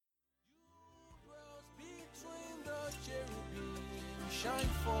shine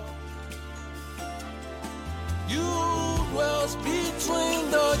forth. You dwells between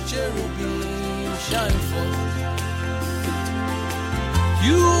the cherubim, shine forth.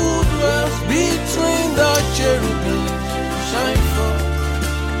 You dwells between the cherubim, shine forth.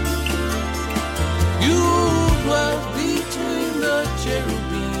 You dwells between the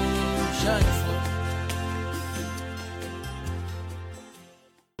cherubim, shine forth.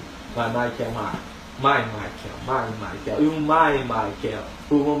 My Michael, my Michael, my Michael, you my Michael,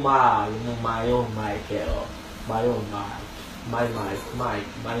 who my own Michael, my own Mike, my Michael,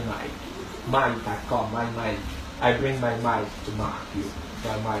 my Mike. I bring my mic to mark you,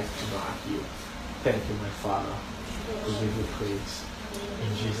 my mic to mark you. Thank you, my Father. We give you praise.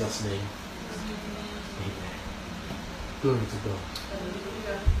 In Jesus' name. Amen. Glory to God.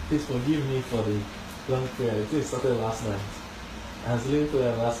 Please forgive me for the long prayer. It started last night. I was leaving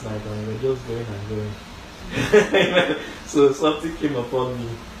prayer last night and we were just going and going. Amen. So something came upon me.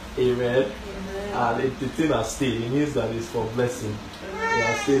 Amen. And the thing has stayed. It means that it's for blessing. It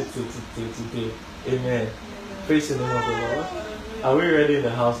has stayed to today. Amen. Praise the name of the Lord. Are we ready in the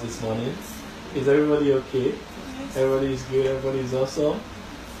house this morning? Is everybody okay? Everybody is good. Everybody is awesome.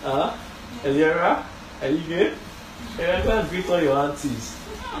 Eliara, are you good? Go and greet all your aunties.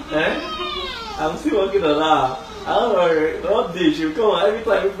 I'm still working on that. I don't know. One day she'll come. Every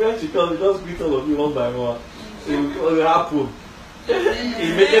time when she comes, she just greet all of you one by one. It will happen.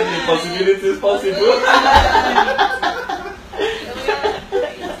 It makes the possibilities possible.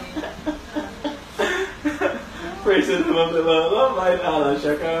 Praise the name of the Lord. Lord, my Allah,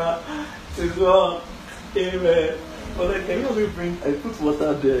 Shakara, Sizwa, Amen. But then, can you only bring? I put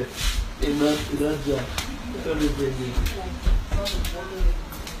water there in that jar. Let me bring it.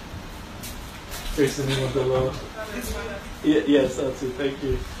 Praise the name of the Lord. Yes, that's it. Thank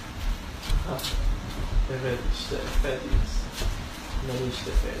you. Amen.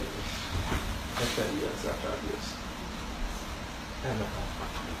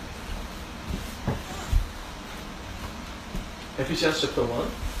 Ephesians chapter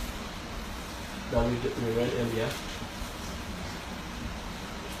 1 that we read earlier.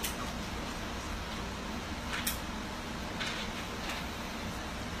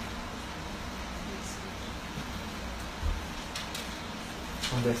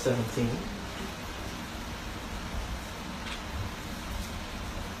 On verse 17.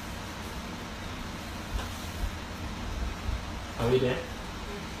 Are we there?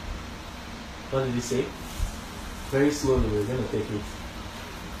 What did he say? Very slowly, we're going to take it.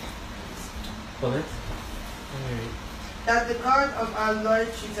 Colette? That the God of our Lord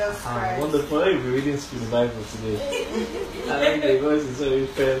Jesus Christ. Wonderful. You'll be reading through the Bible today. I think the voice is very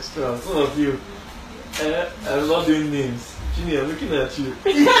fair, strong. Some of you, I'm not doing names. Ginny, I'm looking at you.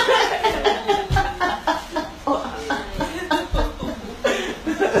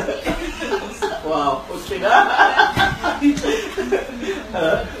 Wow, okay.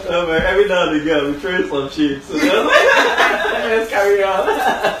 Every now and again, we throw some shit. So let's carry on.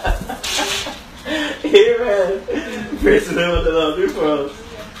 Amen. Praise the name of the Lord. Do for us.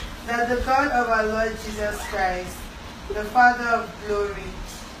 That the God of our Lord Jesus Christ, the Father of glory,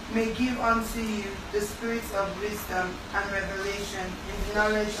 may give unto you the spirits of wisdom and revelation in the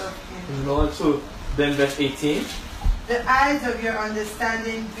knowledge of Him. So then verse 18. The eyes of your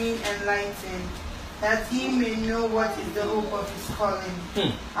understanding being enlightened, that ye may know what is the hope of His calling,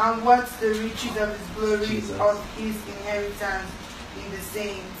 and what the riches of His glory of His inheritance in the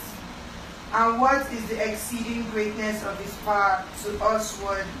saints, and what is the exceeding greatness of His power to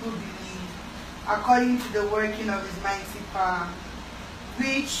usward who believe, according to the working of His mighty power,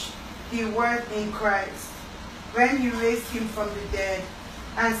 which He worked in Christ, when He raised Him from the dead,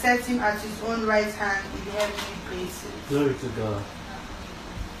 and set Him at His own right hand in the heavenly places. Glory to God.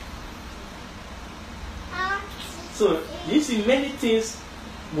 So, you see, many things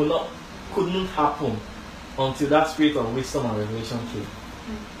couldn't happen until that spirit of wisdom and revelation came.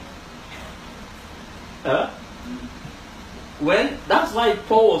 That's why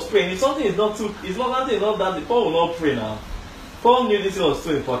Paul was praying. If something is not that, Paul will not pray now. Paul knew this was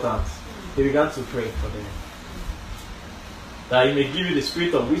too important. He began to pray for them. That He may give you the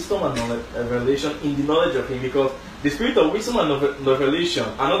spirit of wisdom and revelation in the knowledge of Him. Because the spirit of wisdom and revelation,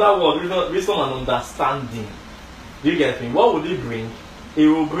 another word, wisdom and understanding. Do you get me? What will He bring? He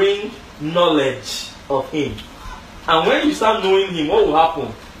will bring knowledge of Him. And when you start knowing Him, what will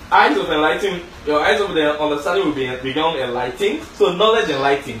happen? Eyes of enlightenment, your eyes of the understanding will become enlightened. So knowledge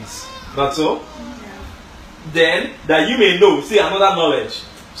enlightens. Not so? Yeah. Then, that you may know. See, another knowledge.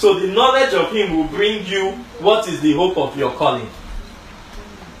 So the knowledge of Him will bring you what is the hope of your calling.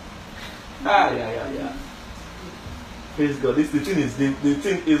 Yeah. Praise God. The thing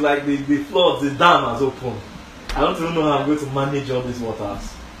is like the flood, the dam has opened. I don't even know how I'm going to manage all these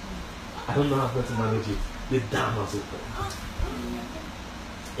waters. I don't know how I'm going to manage it. The dam has opened.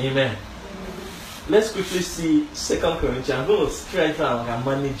 Amen. Let's quickly see 2 Corinthians. I'm going to try and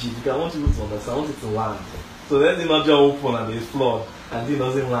manage it because I want you to understand. I want it to land. So let it not just open and there's flood and it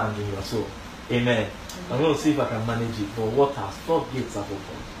doesn't land in your soul. Amen. I'm going to see if I can manage it. But waters, floodgates have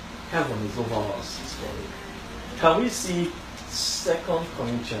opened. Heaven is over us this morning. Can we see 2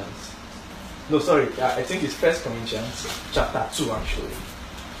 Corinthians? No, sorry. I think it's 1 Corinthians chapter 2 actually.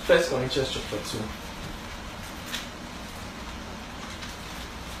 1 Corinthians chapter 2.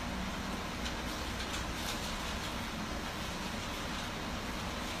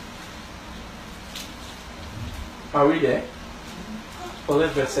 Are we there? Or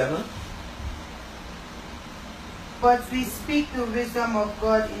let's verse 7. But we speak the wisdom of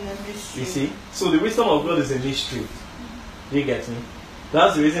God in a mystery. You see? So the wisdom of God is a mystery. Do you get me?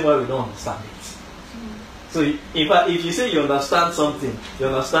 That's the reason why we don't understand it. So if you say you understand something, you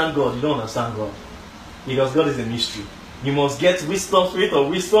understand God, you don't understand God. Because God is a mystery. You must get wisdom, spirit of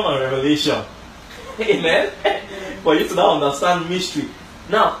wisdom and revelation. Amen? For you to now understand mystery.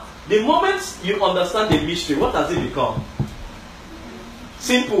 Now, the moment you understand the mystery, what has it become?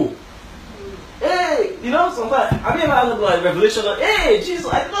 Simple. Hey, you know, sometimes, have you ever had like revelation of, hey, Jesus,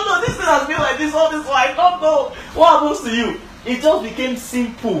 I don't know, this thing has been like this all this while, I don't know. What happens to you? It just became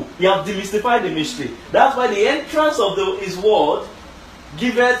simple. You have demystified the mystery. That's why the entrance of His word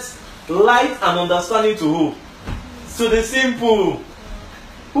giveth light and understanding to who? To the simple.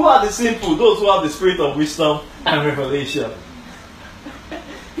 Who are the simple? Those who have the spirit of wisdom and revelation.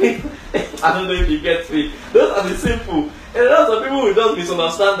 I don't know if you get me. Those are the simple. And lots of people will just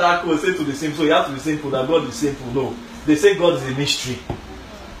misunderstand that code, say to the simple, so you have to be simple, that God is simple. No. They say God is a mystery.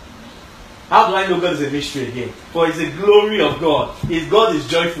 How do I know God is a mystery again? For it's the glory of God. If God is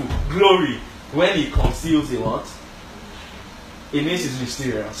joyful, glory, when He conceals a what? It means it's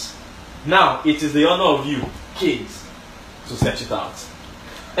mysterious. Now, it is the honor of you, kings, to search it out.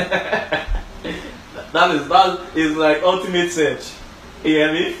 that is like ultimate search. You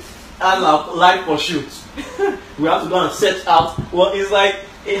hear me? And life pursuit. We have to go and search out. Well, it's like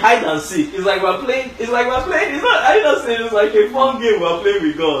a hide and seek. It's like we're playing. It's not. I don't say it's like a fun game we're playing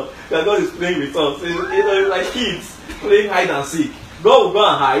with God. That God is playing with us. It's like kids playing hide and seek. God will go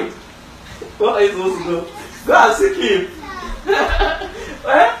and hide. What are you supposed to do? Go and seek Him.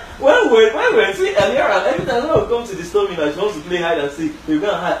 When we see Eliara, every time we come to disturb me that she wants to play hide and seek, we go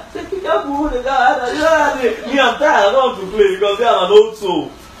and hide. Say, me, I'm tired. I don't want to play because they are an old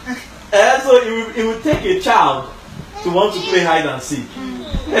soul. And so it will take a child to want to play hide and seek.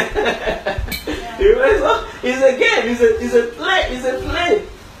 It's a game. It's a play.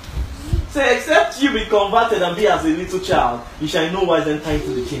 So except you be converted and be as a little child, you shall in no wise enter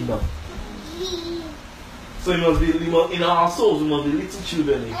into the kingdom. So in our souls, we must be little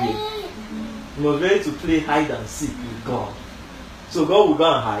children again. We must be ready to play hide and seek with God. So God will go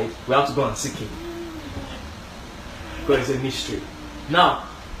and hide. We have to go and seek Him. Because it's a mystery. Now,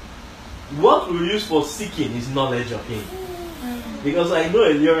 what we use for seeking is knowledge of Him. Because I know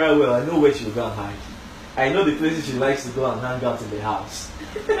Eliora well, I know where she will go and hide. I know the places she likes to go and hang out in the house.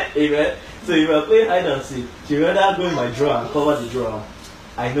 Amen. So if I play hide and seek, she will rather go in my drawer and cover the drawer.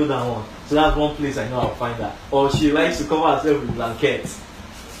 I know that one. So that's one place I know I'll find her. Or she likes to cover herself with blankets.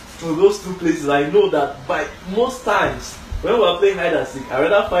 So those two places I know that by most times when we're playing hide and seek, I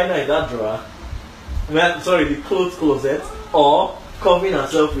rather find her in that drawer. The clothes closet, or covering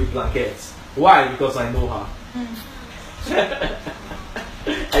herself with blankets. Why? Because I know her.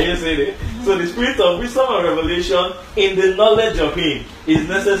 Are you saying it? So the spirit of wisdom and revelation in the knowledge of Him is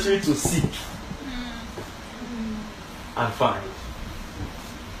necessary to seek and find.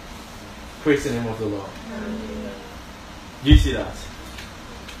 Praise the name of the Lord. Do you see that?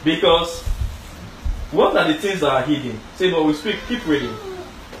 Because what are the things that are hidden? Say, but we speak, keep reading.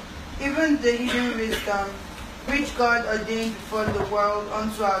 Even the hidden wisdom, which God ordained before the world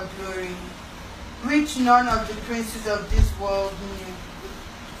unto our glory, which none of the princes of this world knew.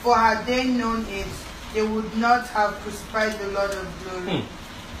 For had they known it, they would not have crucified the Lord of glory.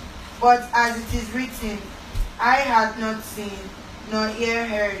 But as it is written, eye hath not seen, nor ear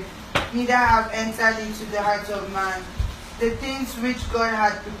heard, neither have entered into the heart of man the things which God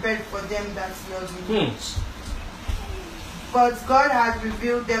had prepared for them that love Him. But God hath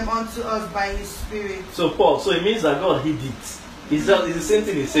revealed them unto us by His Spirit. So it means that God hid it. It's the same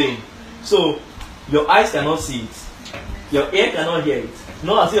thing He's saying. So your eyes cannot see it, your ear cannot hear it,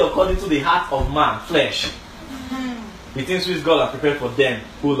 nor as it according to the heart of man, flesh. The things which God has prepared for them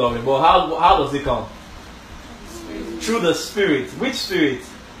who love Him. But how does it come? through the Spirit. Which Spirit?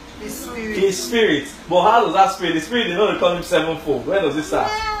 His Spirit. His Spirit. But how does that Spirit? The Spirit, they know they call him sevenfold. Where does it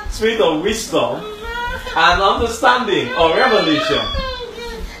start? Spirit of wisdom and understanding or revelation.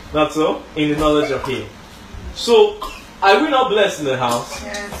 Not so? In the knowledge of Him. So, are we not blessed in the house?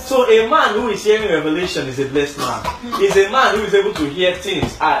 Yes. So, a man who is hearing revelation is a blessed man. Is a man who is able to hear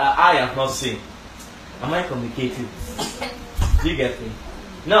things I have not seen. Am I communicating? Do you get me?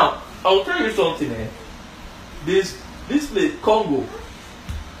 Now, I'll tell you something. This place, Congo,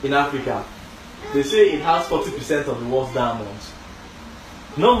 in Africa, they say it has 40% of the world's diamonds.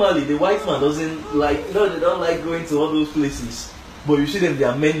 Normally, the white man doesn't like, they don't like going to all those places. But you see them, there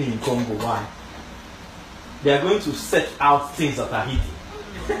are many in Congo. Why? They are going to set out things that are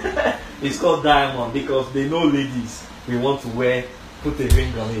hidden. It's called diamond because they know ladies. They want to put a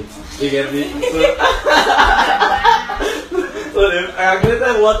ring on it. You get me? So they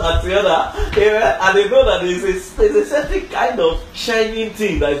calculated one at the other, and they know that there's a certain kind of shining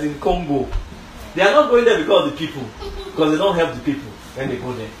thing that is in Congo. They are not going there because of the people, because they don't help the people when they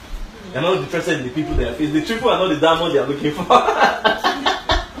go there. They are not interested in the people they are facing. The people are not the diamond they are looking for.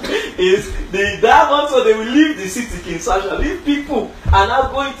 It's the diamond, so they will leave the city, Kinshasa, leave people, and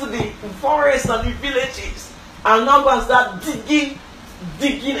now go into the forest and the villages, and now go and start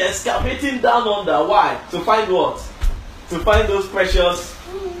digging, excavating down under. Why? To find what? To find those precious,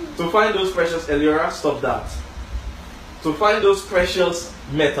 Eliora, stop that. To find those precious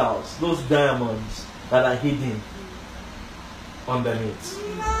metals, those diamonds that are hidden underneath.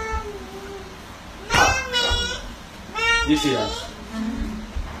 You see that?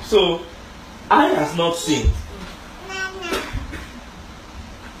 So, eye has not seen,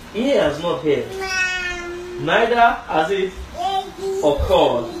 ear has not heard, neither has it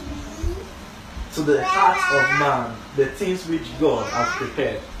occurred to the heart of man the things which God has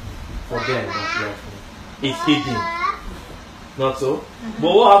prepared for them that love Him. It's hidden. Not so?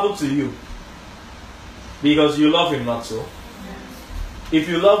 But what happened to you? Because you love Him, not so? If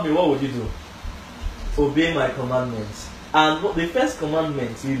you love me, what would you do? Obey my commandments. And the first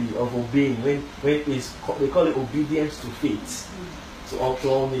commandment really of obeying, when is they call it obedience to faith, to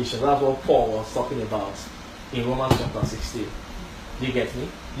all nations. That's what Paul was talking about in Romans chapter 16. Do you get me?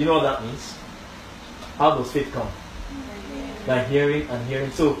 Do you know what that means? How does faith come? By hearing and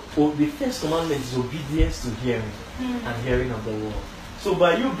hearing. So the first commandment is obedience to hearing and hearing of the word. So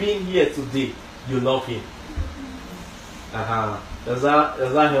by you being here today, you love Him. Does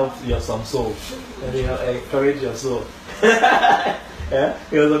that help some soul? And encourage your soul? Yeah?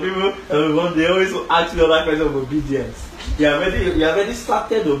 Because some people, they always ask you that question of obedience. You already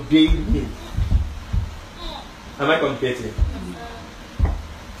started obeying Him. Am I communicating?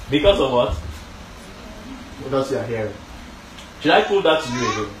 Because of what? Because you are hearing. Should I quote that to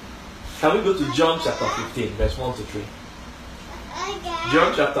you again? Can we go to John chapter 15, verse 1 to 3?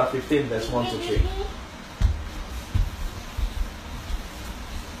 John chapter 15, verse 1 to 3.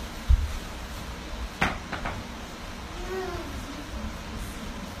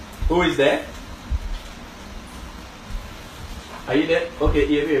 Who is there? Are you there? Okay,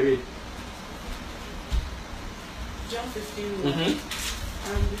 here, read. John 15.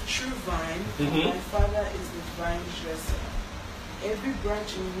 I am the true vine, and my Father is the vine dresser. Every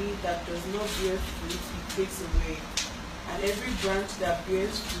branch in me that does not bear fruit, He takes away. And every branch that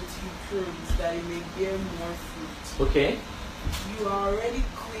bears fruit, He prunes, that it may bear more fruit. Okay. You are already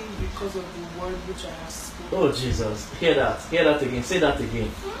clean because of the word which I have spoken. Oh, Jesus. Hear that. Hear that again. Say that again.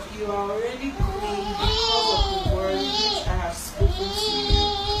 You are already clean because of the word which I have spoken to you.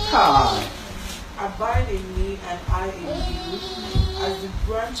 Hi. Abide in me and I in you. As the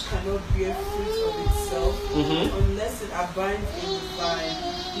branch cannot bear fruit of itself unless it abides in the vine,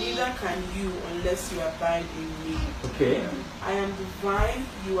 neither can you unless you abide in me. Okay. I am the vine,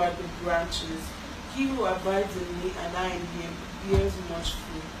 you are the branches. He who abides in me and I in him bears much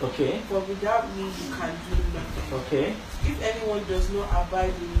fruit. Okay. For without me you can do nothing. Okay. If anyone does not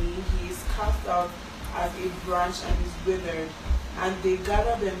abide in me, he is cast out as a branch and is withered. And they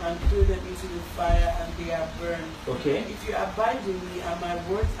gather them and throw them into the fire, and they are burned. Okay. If you abide in me and my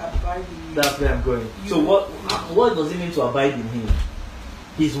words abide in you. That's where I'm going. So what does it mean to abide in Him?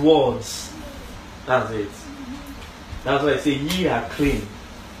 His words. That's it. That's why I say ye are clean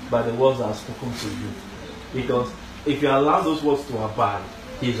by the words that are spoken to you. Because if you allow those words to abide,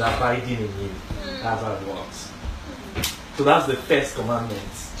 He is abiding in you. That's how it works. So that's the first commandment.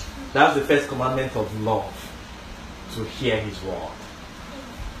 That's the first commandment of love. To hear His word.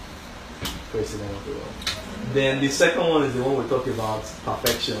 Praise the name of the Lord. Then the second one is the one we talk about,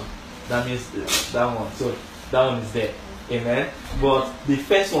 perfection. That means that one. So that one is there. Amen. But the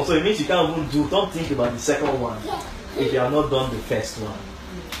first one, so it means you can't even don't think about the second one. if you have not done the first one.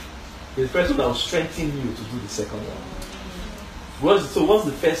 The first one that will strengthen you to do the second one. What's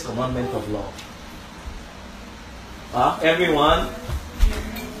the first commandment of love? Everyone?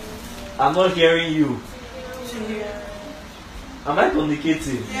 I'm not hearing you. Am I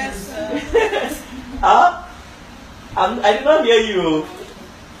communicating? Yes, sir. I did not hear you.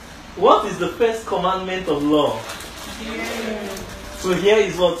 What is the first commandment of love? So here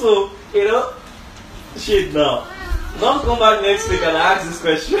is what. So, shit now. Don't come back next week and ask this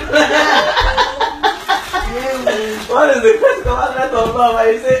question. What is the first commandment of love?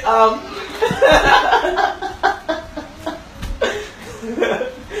 I say,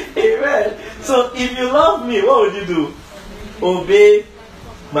 Amen. So if you love me, what would you do? Obey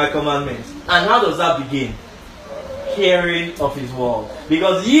my commandments. And how does that begin? Hearing of his word.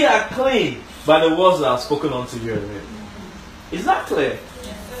 Because ye are clean by the words that I have spoken unto you already. Is that clear?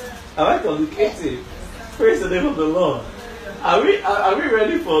 Am I communicating? Praise the name of the Lord. Are we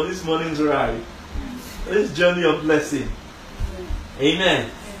ready for this morning's ride? This journey of blessing. Amen.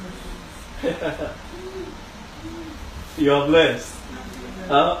 You are blessed.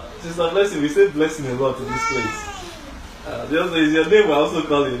 Sister Blessing, we say blessing a lot in this place. Just is your name, we also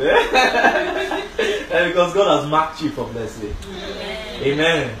call it. Because God has marked you for blessing.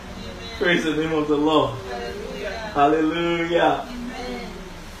 Amen. Praise the name of the Lord. Hallelujah.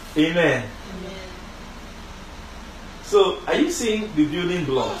 Amen. So, are you seeing the building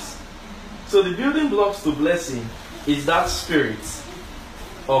blocks? So, the building blocks to blessing is that spirit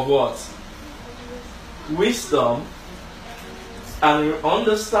of what? Wisdom and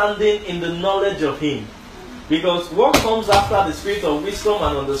understanding in the knowledge of Him. Because what comes after the spirit of wisdom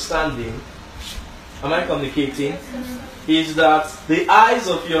and understanding, am I communicating? Is that the eyes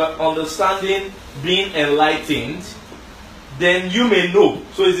of your understanding being enlightened, then you may know.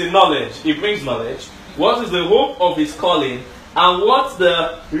 So it's a knowledge. It brings knowledge. What is the hope of His calling? And what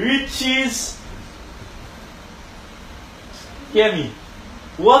the riches... Hear me.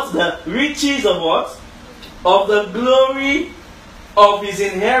 What's the riches of what? Of the glory of His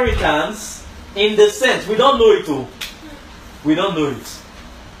inheritance in the sense. We don't know it all. We don't know it.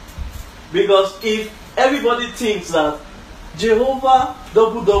 Because if everybody thinks that Jehovah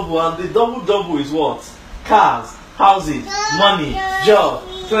double and the double is what? Cars, houses, money, job,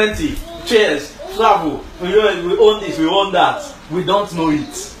 plenty, chairs, travel. We own this, we own that. We don't know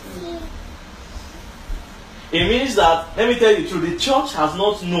it. It means that, let me tell you the truth, the church has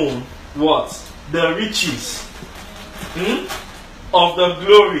not known what? The riches of the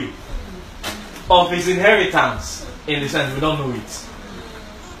glory of His inheritance. In the sense, we don't know it.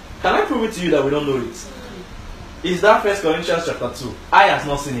 Can I prove it to you that we don't know it? Is that 1 Corinthians chapter 2? Eye has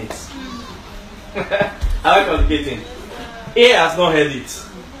not seen it. Am I communicating? Ear has not heard it.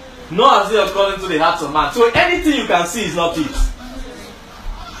 Nor has it according to the hearts of man. So anything you can see is not it.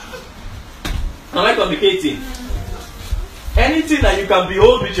 Am I communicating? Anything that you can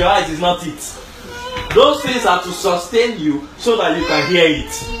behold with your eyes is not it. Those things are to sustain you so that you can hear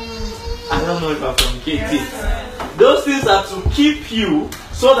it. I don't know if I'm communicating. Those things are to keep you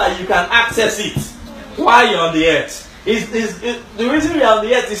so that you can access it while you're on the earth. The reason you're on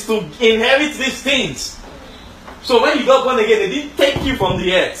the earth is to inherit these things. So when you got born again, they didn't take you from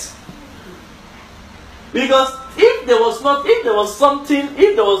the earth. Because if there was nothing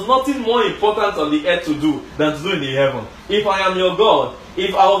more important on the earth to do than to do in the heaven. If I am your God,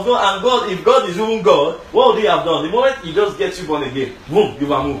 if God is even God, what would He have done? The moment He just gets you born again, boom,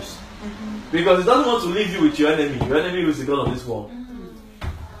 you are moved. Because He doesn't want to leave you with your enemy. Your enemy is the God of this world.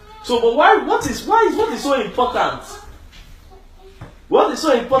 So, but what is so important? What is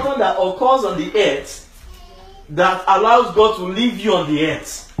so important that occurs on the earth that allows God to leave you on the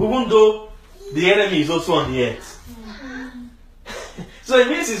earth, even though the enemy is also on the earth? So it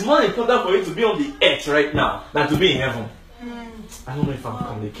means it's more important for you to be on the earth right now than to be in heaven. I don't know if I'm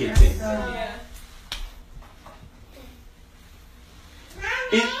communicating.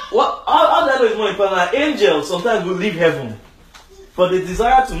 How that is more important? Angels sometimes will leave heaven for the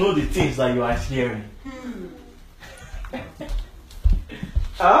desire to know the things that you are hearing.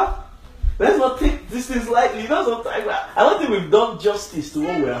 Let's not take these things lightly. Sometimes I don't think we've done justice to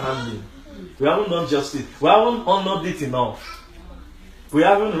what we are handling. We haven't done justice. We haven't honored it enough. We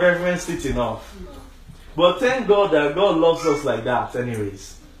haven't reverenced it enough. But thank God that God loves us like that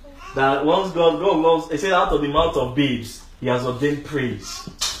anyways. That once God loves, He said out of the mouth of babes, He has ordained praise.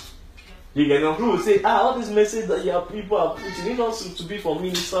 You get know, people will say, all this message that your people are preaching, it also to be for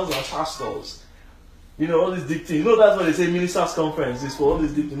ministers and pastors. All this dictating. That's why they say ministers' conference is for all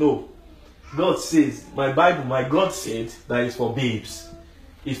this dictating. No. God says, my God said that it's for babes.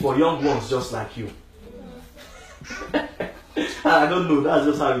 It's for young ones just like you. I don't know. That's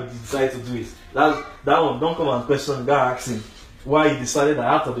just how he decided to do it. That one, don't come and question God asking why he decided that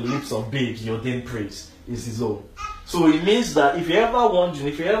out of the lips of babes he ordained praise is his own. So it means that if you're ever wondering,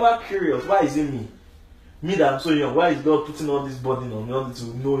 if you're ever curious, why is it me? Me that I'm so young, why is God putting all this burden on me, all to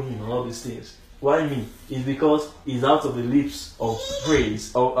know him and all these things? Why me? It's because it's out of the lips of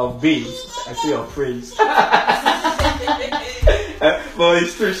praise, of babes. I say of praise. But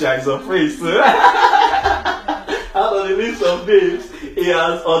it's true, it's of praise too. Out of the lips of babes, he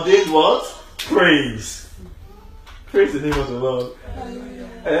has ordained what? Praise. Praise the name of the Lord.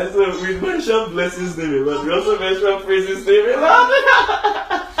 And so we mentioned blessings name a lot. We also mentioned praises name a lot.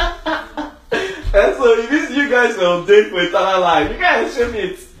 And so it means you guys are ordained for eternal life. You guys show me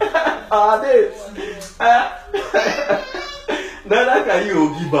it. Our dates. Neither can you,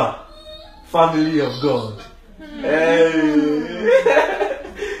 Ogiba, family of God. Hey.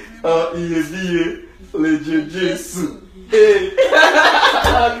 Ehizojie, Leje Jesu. Hey.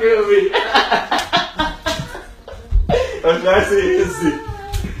 Or should I say Eze?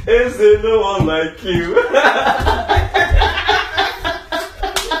 Eze, no one like you.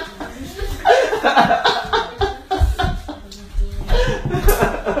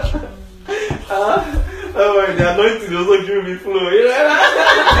 Oh, the anointing also give me flow.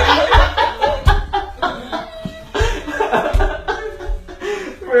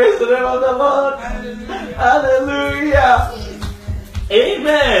 Praise the name of the Lord. Hallelujah.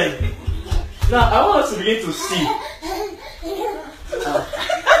 Amen. Now, I want us to begin to see. Okay, now.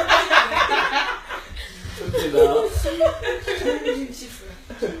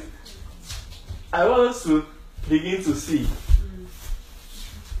 I want us to begin to see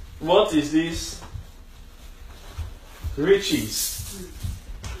what is this riches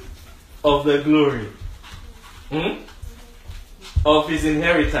of the glory of his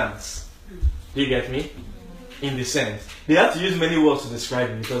inheritance. Do you get me? In the sense, they have to use many words to describe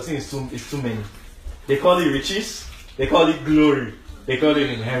it because it's too many. They call it riches, they call it glory, they call it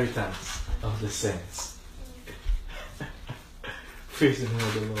inheritance of the saints. Praise the name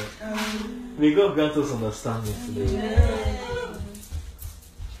of the Lord. May God grant us understanding today.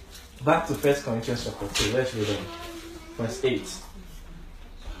 Back to 1 Corinthians chapter 2. Let's read on. Verse 8.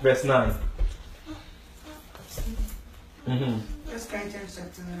 Verse 9. 1 Corinthians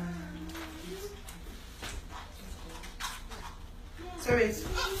chapter 9. So is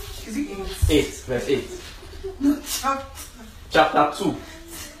it 8? 8. Verse 8. No, chapter. Chapter 2.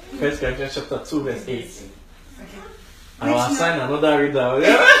 1 Corinthians chapter 2 verse 8. Okay. I will assign another reader.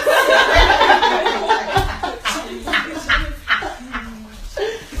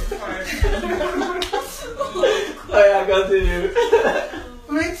 Continue.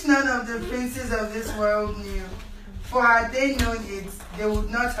 Which none of the princes of this world knew. For had they known it, they would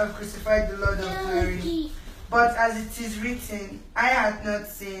not have crucified the Lord of glory. But as it is written, I had not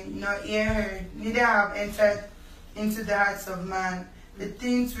seen, nor ear heard, neither have entered into the hearts of man the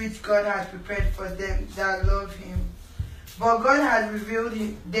things which God had prepared for them that love him. But God had revealed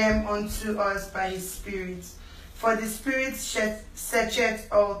them unto us by his Spirit. For the Spirit searcheth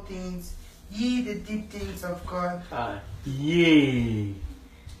all things, ye the deep things of God. Yea,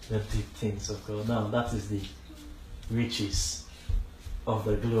 the deep things of God. Now that is the riches of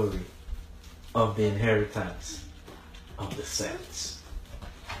the glory of the inheritance of the saints.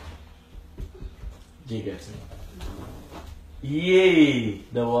 Do you get me? Yea,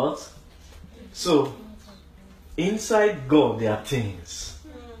 the what? So, inside God there are things.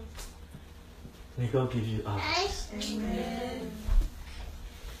 May God give you eyes. Amen.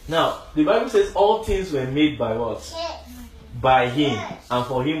 Now, the Bible says all things were made by what? By him, and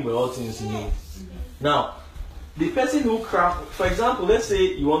for him were all things made. Now, the person who craft, for example, let's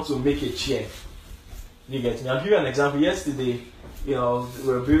say you want to make a chair. You get me? I'll give you an example. Yesterday, we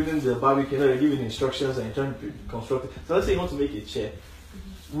were building the barbecue, you're giving instructions and you're trying to construct it. So let's say you want to make a chair.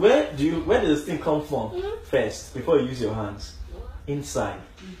 Where does this thing come from first, before you use your hands? Inside.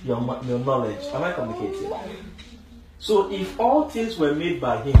 Your knowledge. Am I communicating? So if all things were made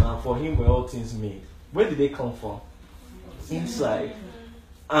by him and for him were all things made, where did they come from? Inside.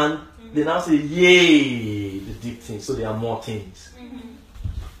 And they now say, yea, the deep things. So there are more things.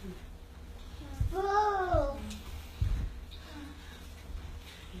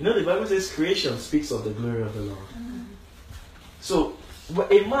 You know, the Bible says creation speaks of the glory of the Lord. So,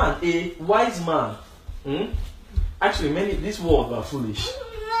 a wise man, actually, these words are foolish.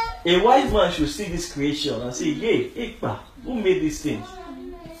 A wise man should see this creation and say, yay, Ekpa, who made this thing?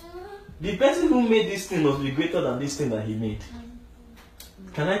 The person who made this thing must be greater than this thing that he made.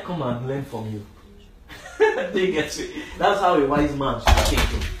 Can I come and learn from you? Do you get me? That's how a wise man should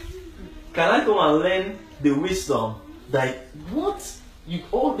think. Can I come and learn the wisdom that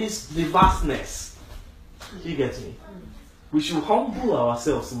all this, the vastness. You get me? We should humble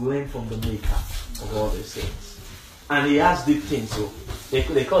ourselves to learn from the Maker of all these things. And he has deep things, so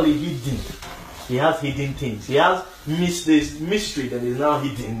they call it hidden. He has hidden things. He has this mystery that is now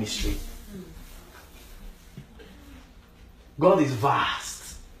hidden mystery. God is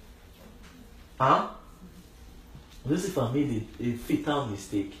vast. Huh? This is if I made a fatal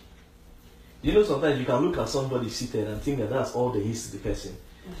mistake. You know, sometimes you can look at somebody seated and think that that's all there is to the person,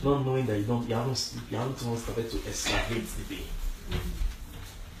 not knowing that you haven't even started to excavate the being.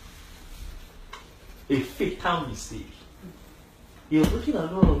 A fatal mistake. You're looking at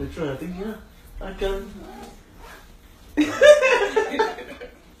God on the throne and thinking, yeah, I can.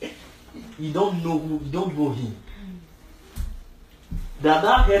 You don't know him.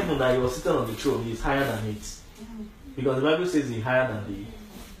 That heaven that you were sitting on the throne is higher than it. Because the Bible says he's higher than the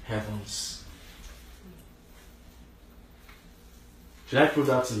heavens. Should I prove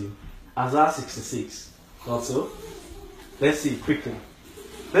that to you? Isaiah 66. Not so? Let's see quickly.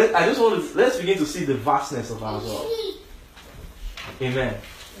 Let's begin to see the vastness of our God. Amen.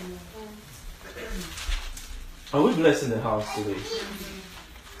 Are we blessed in the house today?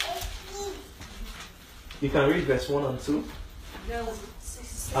 You can read verse 1 and 2.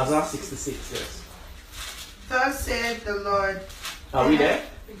 Isaiah 66, yes. Thus saith the Lord. Are we there?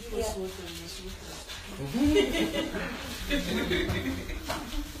 Yeah.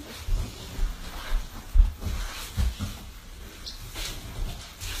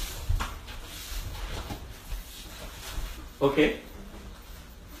 Okay.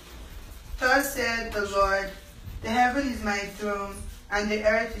 Thus saith the Lord, the heaven is my throne, and the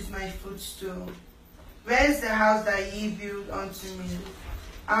earth is my footstool. Where is the house that ye build unto me?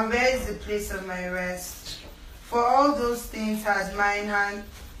 And where is the place of my rest? For all those things has mine hand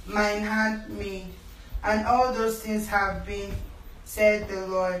made, and all those things have been, said the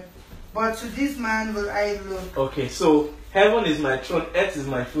Lord. But to this man will I look. Okay, so heaven is my throne, earth is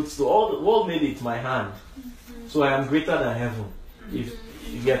my footstool. All the world made it my hand. So I am greater than heaven. If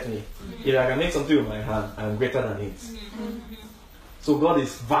you get me. If I can make something with my hand, I am greater than it. So God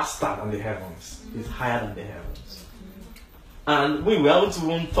is vaster than the heavens. He's higher than the heavens. And we haven't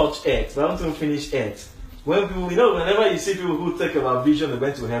even touched earth. We haven't even finished earth. When people, whenever you see people who take about vision, they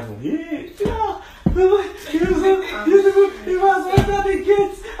went to heaven. He was better the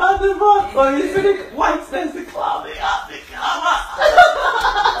gates at the back. Or you see the white there's the cloud.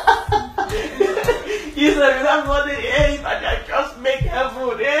 He said, without money, if I can just make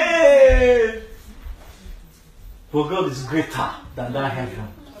heaven. Hey. But God is greater than that heaven.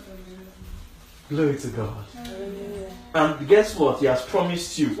 Glory to God. And guess what? He has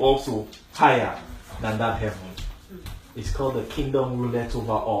promised you also higher than that heaven. It's called the kingdom ruleth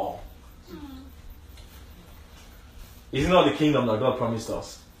over all. Is it not the kingdom that God promised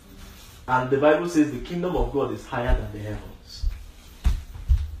us? And the Bible says the kingdom of God is higher than the heavens.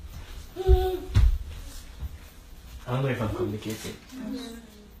 I don't know if I'm communicating.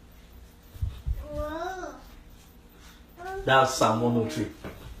 That's Psalm 103.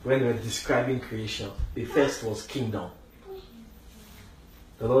 When they were describing creation, the first was kingdom.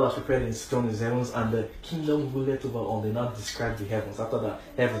 The Lord has prepared his throne in his heavens, and the kingdom ruleth over all. They now describe the heavens. After that,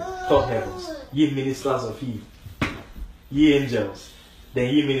 third heavens. Ye ministers of he. Ye angels.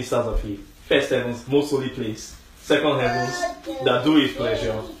 Then ye ministers of he. First heavens, most holy place. Second heavens, that do his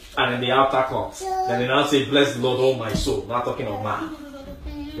pleasure. And in the outer court. Then they now say, bless the Lord, oh my soul. Not talking of man.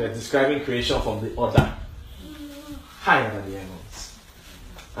 They're describing creation from the other. Higher than the heavens.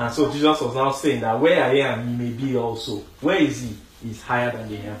 And so Jesus was now saying that where I am, you may be also. Where is he? He's higher than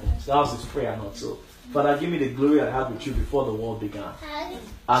the heavens. That was his prayer, not so. Father, give me the glory I had with you before the world began.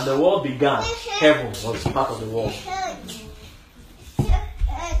 And the world began. Heaven was part of the world.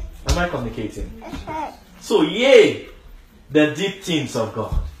 Am I communicating? So, yea, the deep things of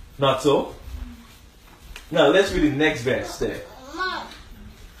God. Not so? Now, let's read the next verse there.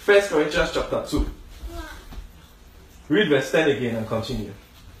 1 Corinthians chapter 2. Read verse 10 again and continue.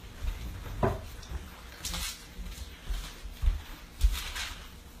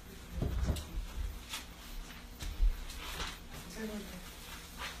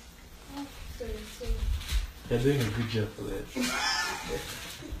 You're doing a good job for that.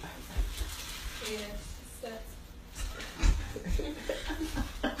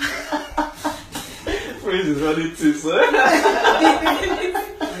 Praise is running too, sir.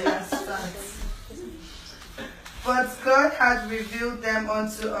 But God hath revealed them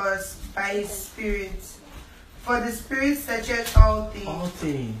unto us by his Spirit. For the Spirit searcheth all things. All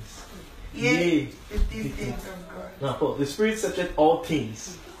things. Yea, the deep things of God. Now, Paul, the Spirit searcheth all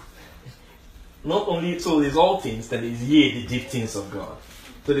things. not only, so there's all things, then there's yea, the deep things of God.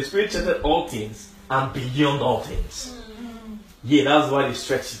 So the Spirit checked all things and beyond all things. Yea, that's why they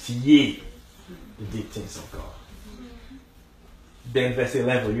stretch it, yea, the deep things of God. Then verse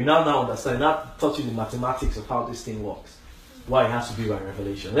 11, you now understand, now taught you the mathematics of how this thing works. Why it has to be by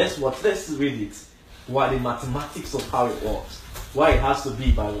revelation. Let's read it. Why the mathematics of how it works. Why it has to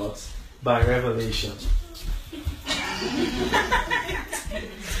be by what? By revelation.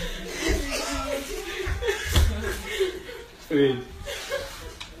 Read.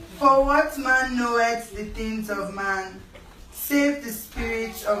 For what man knoweth the things of man, save the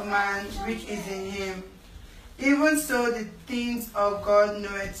spirit of man which is in him? Even so the things of God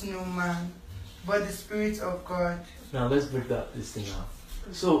knoweth no man, but the Spirit of God. Now let's break this thing out.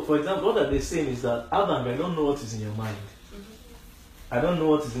 So, for example, what they're saying is that Adam, I don't know what is in your mind. I don't know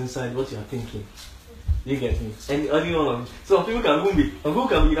what is inside what you are thinking. You get me? And anyone, some people can even be, you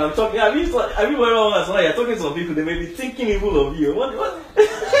can talk. Yeah, have you went wrong as well? You're talking to some people, they may be thinking evil of you. What?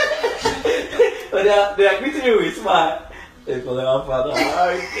 But they are greeting you with smile. Hey, Father, last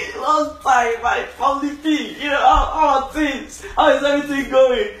time I found the thing. You know, how are things? How is everything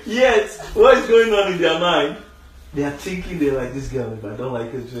going? Yet, what is going on in their mind? They are thinking they're like, this girl, if I don't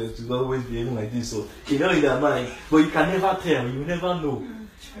like her, she's always behaving like this. So, you know, in their mind. But you can never tell. You never know.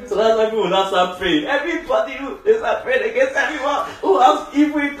 So that's why people now start praying. Everybody who is start praying against everyone who has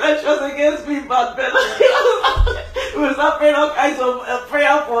evil intentions against me, but we will start praying all kinds of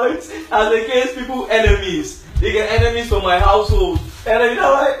prayer points as against people, enemies. They get enemies from my household. And you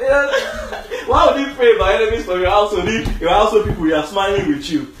know what? Why would you pray about enemies from your household? Your household people, you are smiling with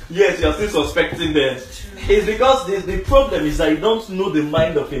you. Yes, you are still suspecting them. It's because the problem is that you don't know the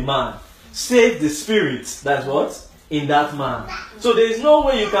mind of a man. Save the spirit. That's what? In that man. So there is no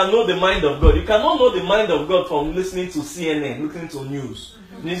way you can know the mind of God. You cannot know the mind of God from listening to CNN, listening to news,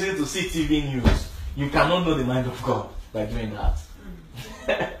 listening to CTV news. You cannot know the mind of God by doing that.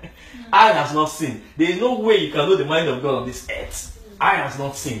 Eye has not seen. There is no way you can know the mind of God on this earth. Eye has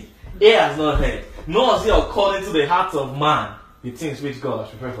not seen. Ear has not heard. Nor has he according to the heart of man the things which God has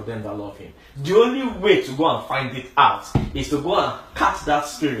prepared for them that love him. The only way to go and find it out is to go and catch that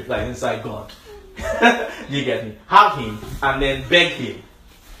spirit like inside God. You get me? Have him and then beg him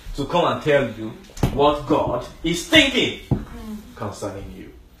to come and tell you what God is thinking concerning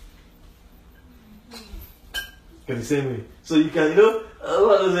you. In the same way. So you can,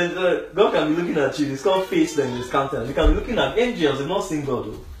 God can be looking at you. It's called face then his countenance. You can be looking at angels. They've not seen God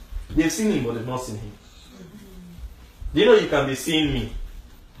though. They've seen him but they've not seen him. You know you can be seeing me,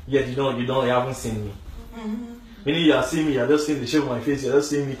 yet you haven't seen me. Meaning you are seeing me, you are just seeing the shape of my face, you are just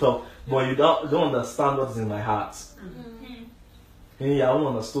seeing me talk, but you don't understand what is in my heart. Meaning you haven't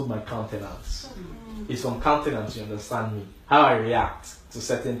understood my countenance. It's from countenance you understand me. How I react to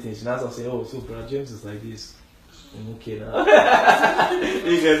certain things. You know, I say, oh, so Brother James is like this. I'm okay now.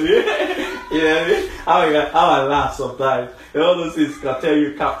 You get me? You know what I mean? How I laugh sometimes. And all those things can tell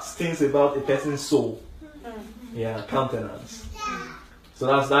you things about a person's soul. Yeah, countenance. So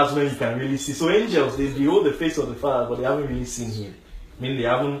that's when you can really see. So angels, they behold the face of the Father, but they haven't really seen him. Meaning they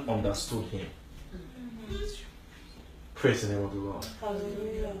haven't understood him. Praise the name of the Lord.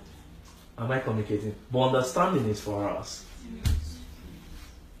 Hallelujah. Am I communicating? But understanding is for us.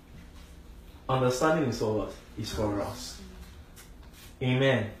 Understanding is for what? Is for us.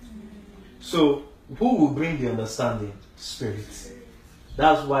 Amen. So, who will bring the understanding? Spirit.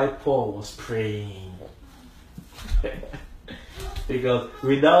 That's why Paul was praying. Because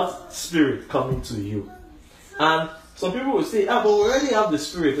without Spirit coming to you. And some people will say, but we already have the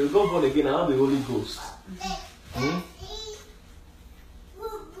Spirit. We'll go born again and have the Holy Ghost.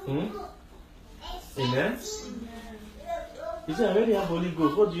 Amen? You say, I already have Holy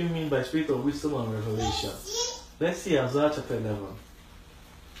Ghost. What do you mean by Spirit of wisdom and revelation? Let's see Isaiah chapter 11.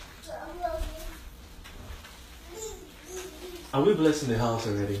 Are we blessed in the house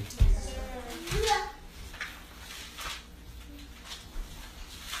already?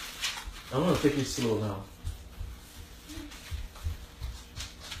 I'm going to take it slow now.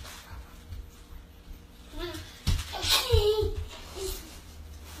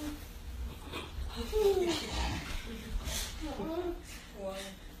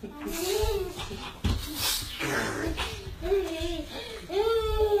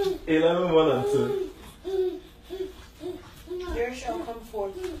 There shall come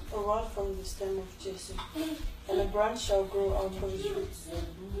forth a rod from the stem of Jesse, and a branch shall grow out of his roots.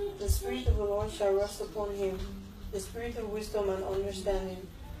 The Spirit of the Lord shall rest upon him, the Spirit of wisdom and understanding,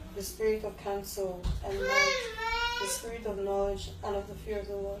 the Spirit of counsel and might, the Spirit of knowledge and of the fear of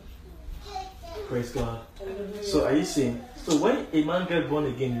the Lord. Praise God. So are you seeing? So when a man gets born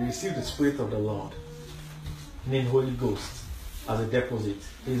again, you receive the Spirit of the Lord, named Holy Ghost, as a deposit.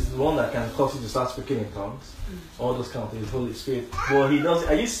 He's the one that can cause you to start speaking in tongues. All those kind of things, Holy Spirit. But he does.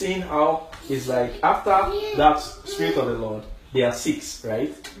 Are you seeing how it's like after that Spirit of the Lord, there are 6,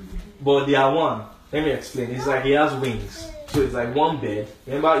 right? But they are one. Let me explain. It's like he has wings. So it's like one bed.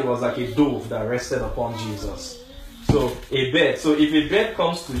 Remember, it was like a dove that rested upon Jesus. So a bed. So if a bed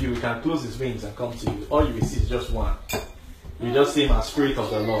comes to you, it can close its wings and come to you. All you will see is just one. You just see him as Spirit of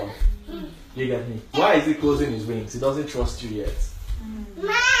the Lord. You get me? Why is he closing his wings? He doesn't trust you yet.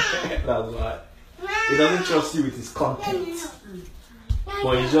 That's why. He doesn't trust you with his content.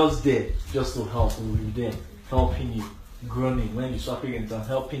 But he's just there, just to help you there, helping you, groaning when you start speaking in tongues,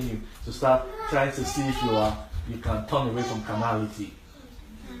 helping you to start trying to see if you can turn away from carnality,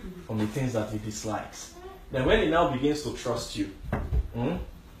 from the things that he dislikes. Then when he now begins to trust you,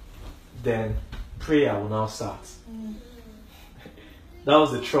 then prayer will now start. That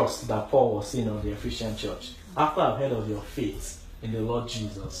was the trust that Paul was seeing on the Ephesian church. After I've heard of your faith in the Lord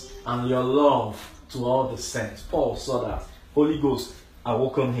Jesus and your love to all the saints, Paul saw that Holy Ghost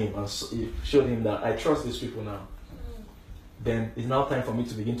awoken him and showed him that I trust these people now. Then it's now time for me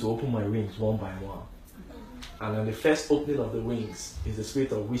to begin to open my wings one by one. And then the first opening of the wings is the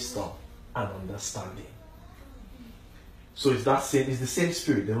spirit of wisdom and understanding. So it's that same, it's the same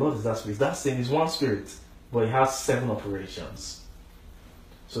spirit. The Lord is that spirit. It's that same, it's one spirit, but it has 7 operations.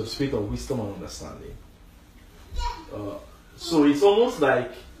 So the spirit of wisdom and understanding. So it's almost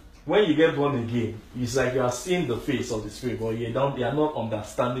like when you get born again, it's like you are seeing the face of the spirit, but you are not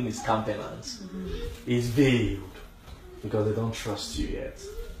understanding his countenance. It's veiled because they don't trust you yet.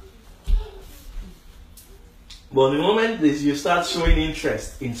 But the moment you start showing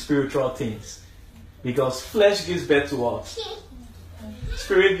interest in spiritual things, because flesh gives birth to what?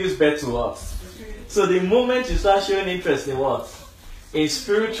 Spirit gives birth to what? So the moment you start showing interest in what? In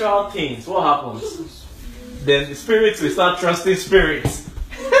spiritual things, what happens? Then the spirits will start trusting spirits.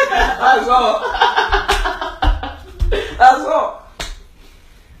 That's all. That's all.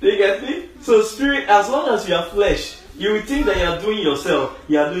 Do you get me? So spirit, as long as you are flesh, you will think that you are doing yourself.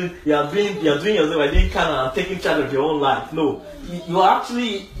 You are doing yourself. You are doing carnal and taking charge of your own life. No, you are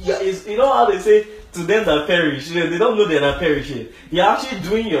actually. You know how they say to them that perish. They don't know they are perishing. You are actually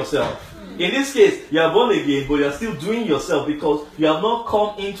doing yourself. In this case, you are born again, but you are still doing yourself because you have not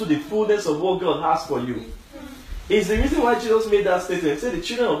come into the fullness of what God has for you. It's the reason why Jesus made that statement. He said the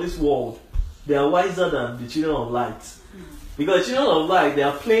children of this world, they are wiser than the children of light. Because the children of light, they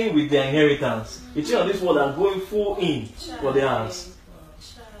are playing with their inheritance. The children of this world are going full in for their hands.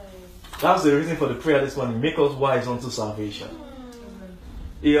 That's the reason for the prayer this morning. Make us wise unto salvation.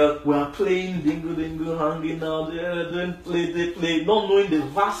 We are playing dingle, hanging out there, doing play, not knowing the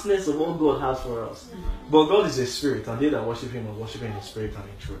vastness of what God has for us. But God is a spirit, and they that worship him are worshiping in spirit and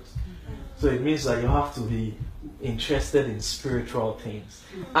in truth. So it means that you have to be interested in spiritual things.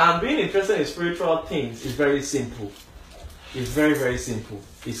 And being interested in spiritual things is very simple. It's very, very simple.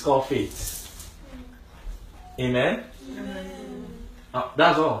 It's called faith. Amen?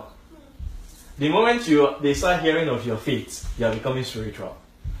 That's all. The moment they start hearing of your faith, you are becoming spiritual.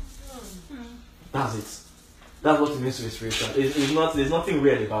 That's it. That's what it means to be spiritual. There's nothing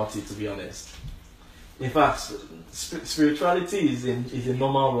weird about it, to be honest. In fact, spirituality is a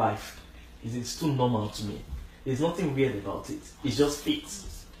normal life. It's too normal to me. There's nothing weird about it. It's just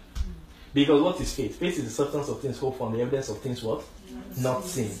faith. Because what is faith? Faith is the substance of things hoped for and the evidence of things what? Not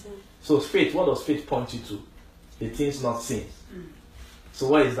seen. So faith, what does faith point you to? The things not seen. So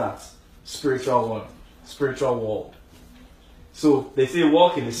what is that? Spiritual one. Spiritual world. So they say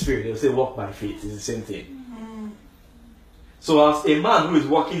walk in the spirit. They say walk by faith. It's the same thing. So as a man who is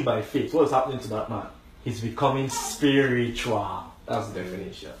walking by faith, what is happening to that man? He's becoming spiritual. That's the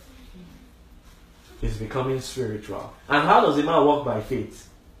definition. He's becoming spiritual. And how does a man walk by faith?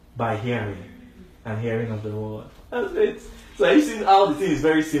 By hearing. And hearing of the word. That's it. So you see how the thing is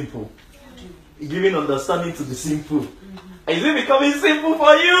very simple. Giving understanding to the simple. Is it becoming simple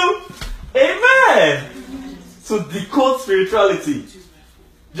for you? Amen. So decode spirituality.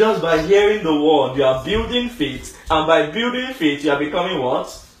 Just by hearing the word, you are building faith. And by building faith, you are becoming what?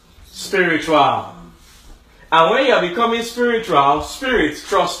 Spiritual. And when you are becoming spiritual, spirits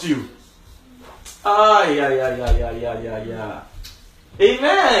trust you. Yeah.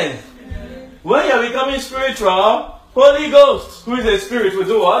 Amen. When you are becoming spiritual, Holy Ghost, who is a spirit, will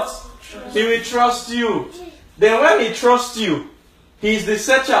do what? He will trust you. Then when he trusts you, he is the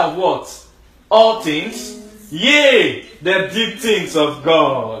searcher of what? All things. Yea, the deep things of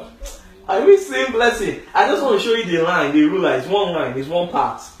God. Are we saying blessing? I just want to show you the line, the ruler. It's one line, it's one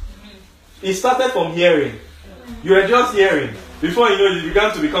part. It started from hearing. You were just hearing. Before you know it, you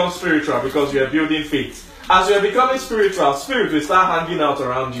began to become spiritual because you are building faith. As you are becoming spiritual, Spirit will start hanging out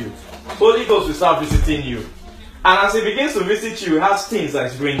around you. Holy Ghost will start visiting you. And as He begins to visit you, He has things that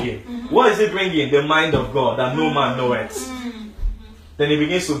He's bringing. What is He bringing? The mind of God that no man knoweth. Then He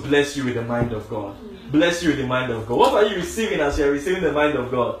begins to bless you with the mind of God. Bless you with the mind of God. What are you receiving as you are receiving the mind of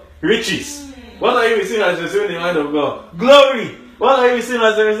God? Riches. What are you receiving as you are receiving the mind of God? Glory. What are you receiving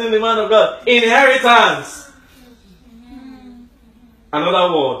as you are receiving the mind of God? Inheritance.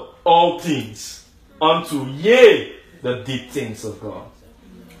 Another word, all things, unto yea, the deep things of God.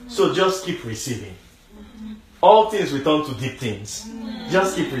 So just keep receiving. All things return to deep things.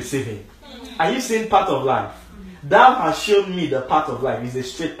 Just keep receiving. Are you seeing part of life? Thou hast shown me the path of life. It's a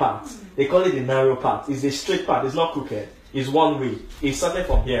straight path. They call it the narrow path. It's a straight path. It's not crooked. It's one way. It started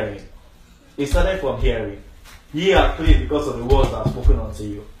from hearing. It started from hearing. Ye are clean because of the words that are spoken unto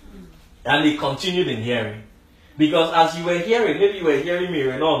you. And it continued in hearing. Because as you were hearing, maybe you were hearing me, you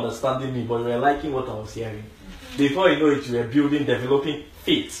were not understanding me, but you were liking what I was hearing. Before you know it, you were building, developing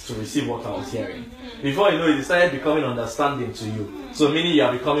faith to receive what I was hearing. Before you know it, it started becoming understanding to you. So meaning you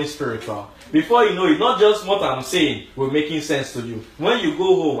are becoming spiritual. Before you know it, not just what I'm saying will making sense to you. When you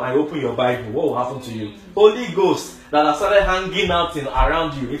go home and open your Bible, what will happen to you? Holy Ghost that has started hanging out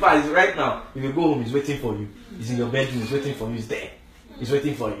around you. In fact, right now, if you go home, He's waiting for you. He's in your bedroom, He's waiting for you, He's there. He's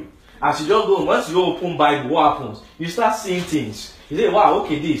waiting for you. As you just go, once you open Bible, what happens? You start seeing things. You say, wow,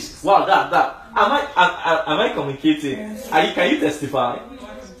 okay, this, wow, that. Am I communicating? Yes. Can you testify?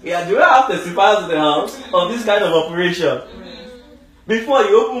 Yeah, do I have testifiers in the house on this kind of operation? Before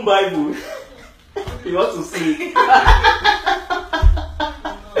you open Bible, you want to sleep.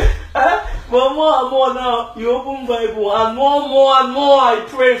 But more and more now, you open Bible, and more I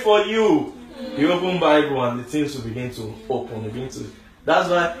pray for you. You open Bible and the things will begin to open, That's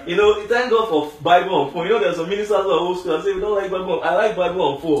why, thank God for Bible on phone. There's some ministers who are old school and say, we don't like Bible. I like Bible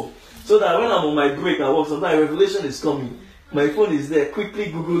on phone. So that when I'm on my break at work, sometimes revelation is coming. My phone is there.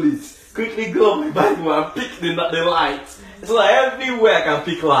 Quickly Google it. Quickly go on my Bible and pick the light. So that everywhere I can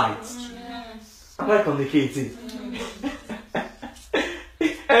pick light. Am I communicating?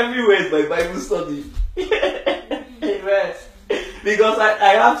 Everywhere is my Bible study. Amen. Because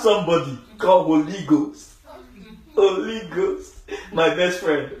I have somebody called Holy Ghost. Holy Ghost. My best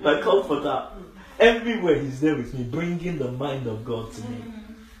friend, my comforter. Everywhere He's there with me, bringing the mind of God to me.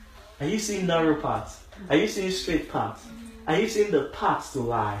 Are you seeing narrow paths? Are you seeing straight paths? Are you seeing the path to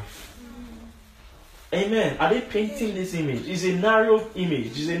life? Amen. Are they painting this image? It's a narrow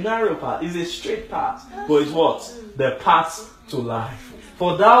image. It's a narrow path. It's a straight path. But it's what? The path to life.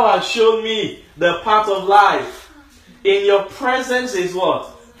 For thou hast shown me the path of life. In your presence is what?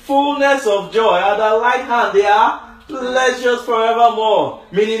 Fullness of joy. At thy right hand there are pleasures forevermore.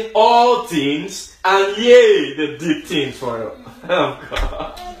 Meaning all things, and yea, the deep things forever. Oh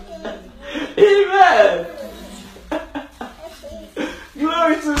God. Amen.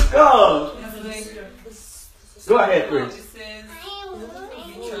 Glory to God. Go ahead, Chris. It says,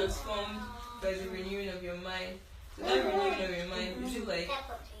 be transformed by the renewing of your mind. So that renewing of your mind, is it like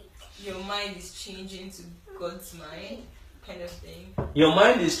your mind is changing to God's mind? Kind of thing. Your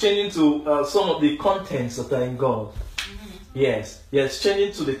mind is changing to some of the contents that are in God. Yes. Yes,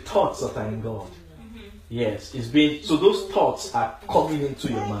 changing to the thoughts that are in God. Yes. So those thoughts are coming into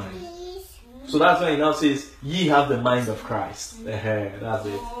your mind. So that's why He now says, ye have the mind of Christ. That's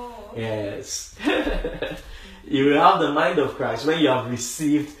it. Yes. You will have the mind of Christ when you have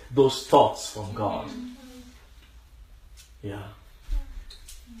received those thoughts from God. Yeah.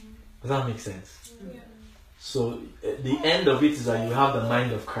 Does that make sense? Yeah. So the end of it is that you have the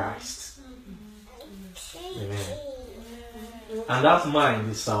mind of Christ. Amen. And that mind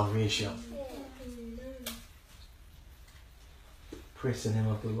is salvation. Praise the name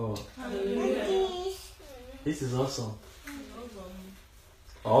of the Lord. Hallelujah. This is awesome.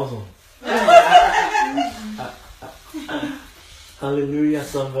 Awesome. Hallelujah,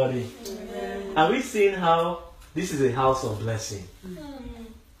 somebody. Are we seeing how this is a house of blessing?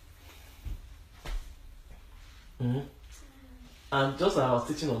 And just as I was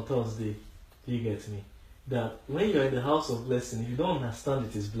teaching on Thursday, you get me, that when you're in the house of blessing, if you don't understand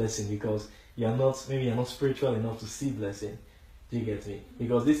it is blessing because you're not spiritual enough to see blessing. Do you get me?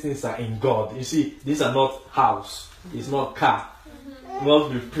 Because these things are in God. You see, these are not house. It's not car. What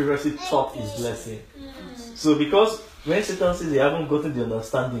we previously thought is blessing. So because when Satan says you haven't gotten the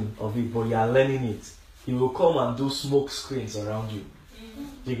understanding of it, but you are learning it, he will come and do smoke screens around you.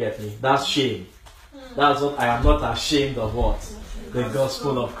 Do you get me? That's shame. That's what I am not ashamed of what? The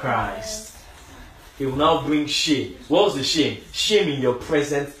gospel of Christ. He will now bring shame. What's the shame? Shame in your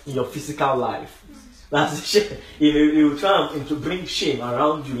present, in your physical life. That's the shame. He will try to bring shame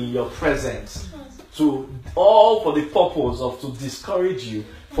around you in your presence. All for the purpose of to discourage you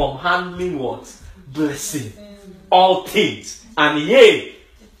from handling what? Blessing. All things. And yea,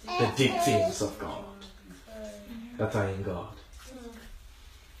 the deep things of God that are in God.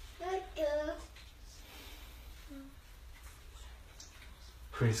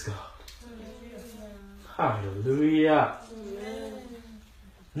 Praise God. Hallelujah.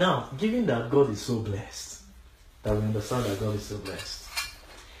 Now, given that God is so blessed, that we understand that God is so blessed,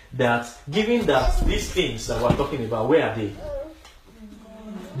 that given that these things that we're talking about, where are they?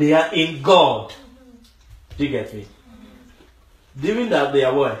 They are in God. Do you get me? Given that they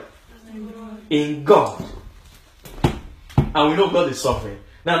are where? In God. And we know God is sovereign.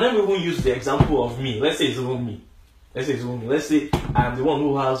 Now, then we won't use the example of me. Let's say it's even me. Let's say I'm the one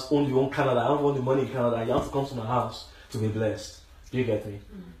who has only Canada. I have all the money in Canada. You have to come to my house to be blessed. Do you get me?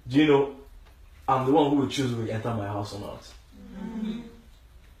 Do you know I'm the one who will choose who will enter my house or not?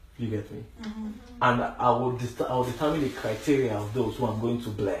 Do you get me? And I will determine the criteria of those who I'm going to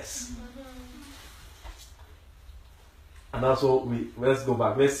bless. And that's what let's go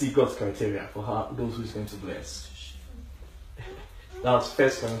back. Let's see God's criteria for those who He's going to bless. That's 1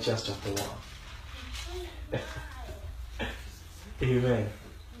 Corinthians chapter 1. Amen.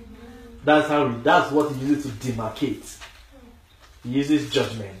 That's what He uses to demarcate. He uses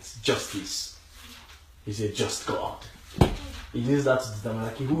judgment, justice. He's a just God. He uses that to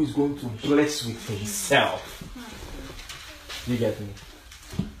determine who is going to bless with Himself. You get me?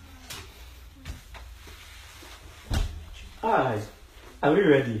 Alright. Are we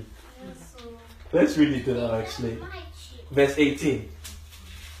ready? Let's read it now actually. Verse 18.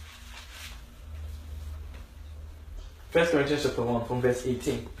 1 Corinthians chapter 1 from verse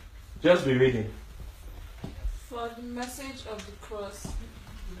 18. Just be reading. For the message of the cross.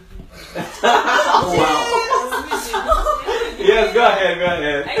 Wow. Yes, go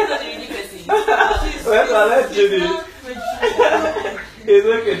ahead. I got the reading person. Let's do this. It's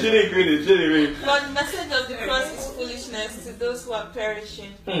okay, Judy, read. For the message of the cross is foolishness to those who are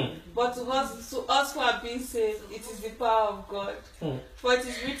perishing. But to us who are being saved, it is the power of God. For it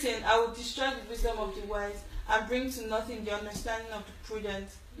is written, I will destroy the wisdom of the wise and bring to nothing the understanding of the prudent.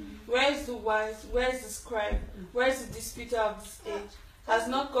 Where is the wise? Where is the scribe? Where is the disputer of this age? Has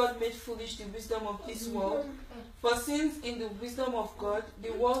not God made foolish the wisdom of this world? For since in the wisdom of God,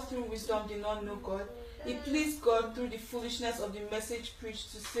 the world through wisdom did not know God, it pleased God through the foolishness of the message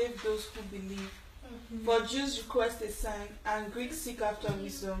preached to save those who believe. For Jews request a sign, and Greeks seek after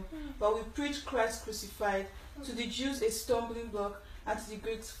wisdom. But we preach Christ crucified, to the Jews a stumbling block, and to the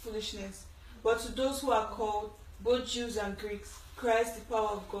Greeks foolishness. But to those who are called, both Jews and Greeks, Christ the power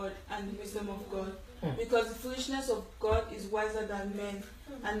of God and the wisdom of God. Because the foolishness of God is wiser than men,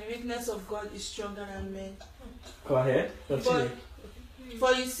 and the weakness of God is stronger than men. Go ahead.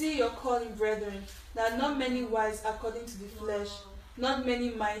 For you see your calling, brethren, that not many wise according to the flesh, not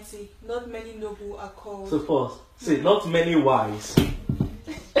many mighty, not many noble are called. So pause. Say, not many wise.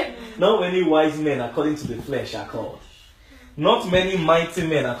 Not many wise men according to the flesh are called. Not many mighty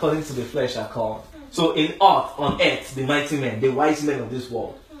men according to the flesh are called. So on earth, the mighty men, the wise men of this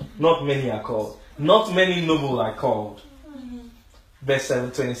world, not many are called. Not many noble are called. Verse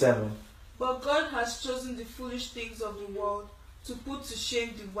 27. But God has chosen the foolish things of the world to put to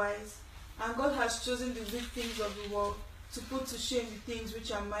shame the wise. And God has chosen the weak things of the world to put to shame the things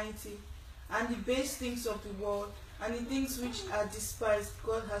which are mighty. And the base things of the world, and the things which are despised,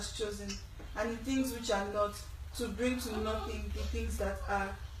 God has chosen. And the things which are not, to bring to nothing the things that are,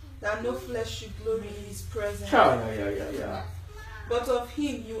 that no flesh should glory in His presence. Yeah. But of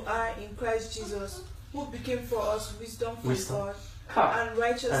Him you are in Christ Jesus, who became for us wisdom from God, and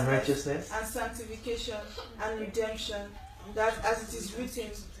righteousness, and sanctification, and redemption, that as it is written,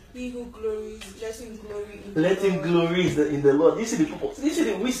 he who glories, let him glory in the Lord. Let him glory in the Lord. This is the purpose. This is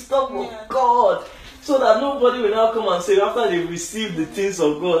the wisdom of God. So that nobody will now come and say, after they receive the things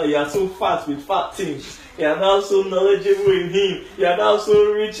of God, you are so fat with fat things. You are now so knowledgeable in Him. You are now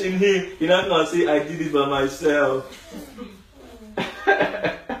so rich in Him. You are not going to say, I did it by myself.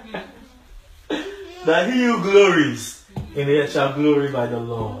 That he who glories in the earth shall glory by the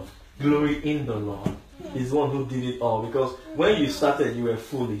Lord. Glory in the Lord. He's the one who did it all. Because when you started, you were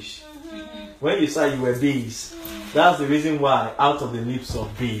foolish. When you started, you were babes. That's the reason why, out of the lips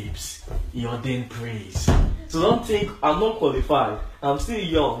of babes, He ordained praise. So don't think, I'm not qualified. I'm still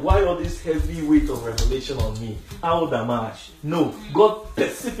young. Why all this heavy weight of revelation on me? How old am I? No. God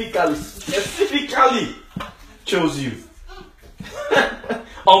specifically chose you.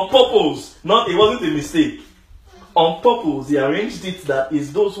 On purpose. Not, it wasn't a mistake. On purpose, he arranged it that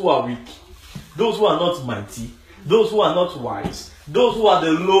is those who are weak, those who are not mighty, those who are not wise, those who are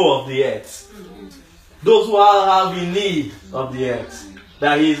the low of the earth, those who are having need of the earth,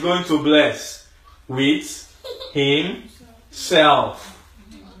 that he is going to bless with himself.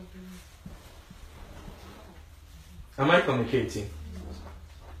 Am I communicating?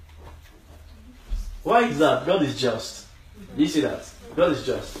 Why is that? God is just. Do you see that? God is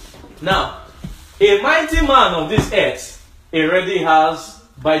just. Now, a mighty man of this earth already has,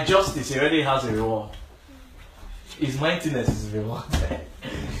 by justice, he already has a reward. His mightiness is a reward.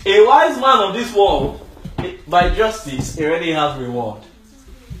 A wise man of this world, by justice, he already has reward.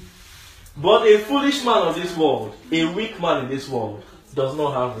 But a foolish man of this world, a weak man in this world, does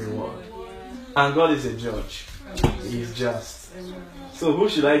not have reward. And God is a judge. He is just. So who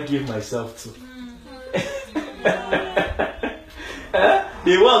should I give myself to?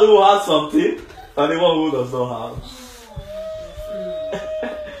 The one who has something, or the one who does not have?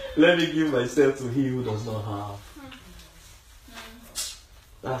 Let me give myself to he who does not have.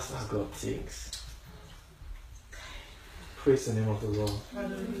 That's how God thinks. Praise the name of the Lord.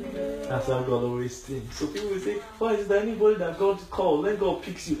 That's how God always thinks. So people will say, why is there anybody that God called? Then God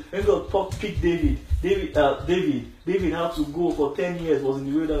picks you. Then God picked David. David had to go for 10 years, was in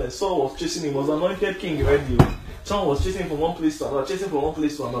the wilderness. Saul was chasing him, was anointed king already. Someone was chasing him from one place to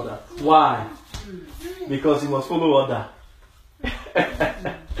another, Why? Because he must follow order.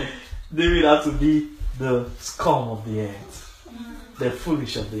 David had to be the scum of the earth, the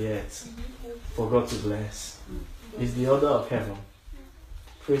foolish of the earth, for God to bless. It's the order of heaven.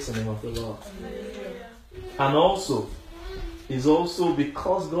 Praise the name of the Lord. And also, it's also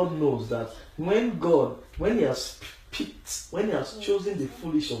because God knows that when he has chosen the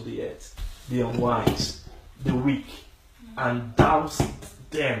foolish of the earth, the unwise, the weak, and doused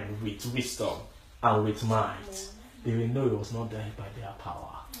them with wisdom and with might, they will know it was not done by their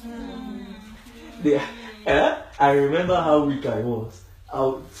power. I remember how weak I was.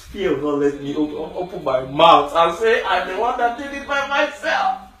 Fear will not let me open my mouth and say, I'm the one that did it by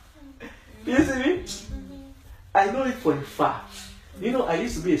myself. You see me? I know it for a fact. You know, I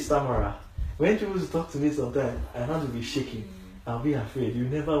used to be a stammerer. When people used to talk to me sometimes, I had to be shaking. I'll be afraid. You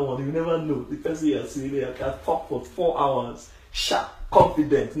never know. The person you're sitting there, I can talk for 4 hours. Sharp,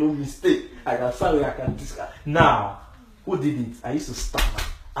 confident, no mistake. I can say, I can discuss. Now, who did it? I used to stammer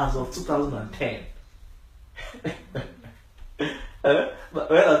as of 2010. But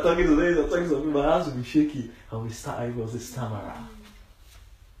when I'm talking to them, I'm talking to people, my hands will be shaky. I was a stammerer.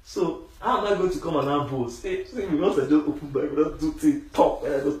 So, how am I going to come and now boast? Hey, because I don't open my mouth, do things, talk,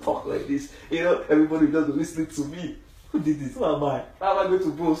 and I don't talk like this. You know, everybody will just be listening to me. Who did this? Who am I? How am I going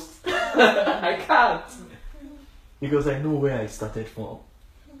to boast? I can't. Because I know where I started from.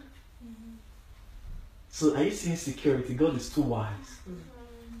 So, are you seeing security? God is too wise.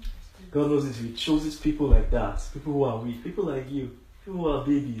 God knows if He chooses people like that, people who are weak, people like you, people who are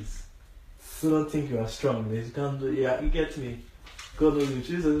babies, who don't think you are strong. You can't do, yeah, you get me. God knows if He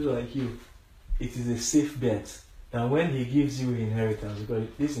chooses people like you, it is a safe bet that when He gives you inheritance, because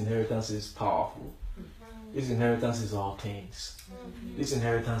this inheritance is powerful, this inheritance is all things. This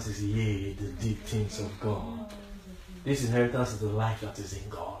inheritance is the deep things of God. This inheritance is the life that is in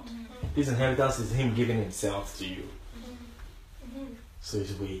God. This inheritance is Him giving Himself to you. So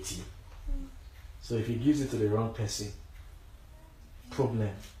it's weighty. So if He gives it to the wrong person, problem.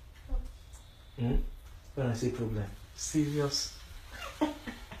 When I say problem, serious,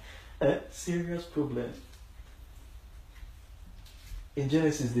 serious problem. In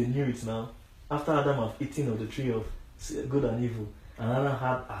Genesis, they knew it now. After Adam had eaten of the tree of good and evil, and Adam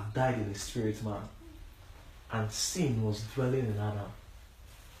had died in the spirit man, and sin was dwelling in Adam.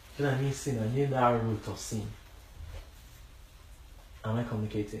 When I mean sin, I mean that root of sin. Am I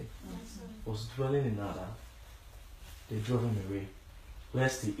communicating? Was dwelling in Adam. They drove him away.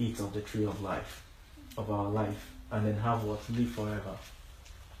 Lest he eat of the tree of life, of our life, and then have what? Live forever.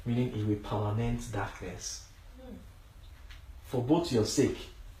 Meaning he will permanent darkness. For both your sake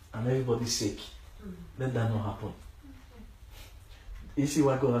and everybody's sake, let that not happen. You see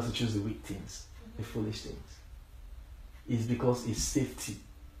why God has to choose the weak things, the foolish things? It's because it's safety.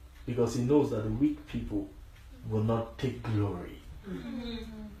 Because He knows that the weak people will not take glory.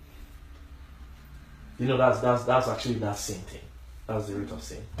 You know, that's actually that same thing. That's the root of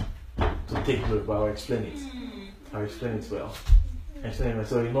sin. To take glory, but I'll explain it. I'll explain it well. So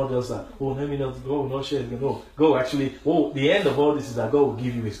it's not just that, let me not go, not share it. No, go actually, the end of all this is that God will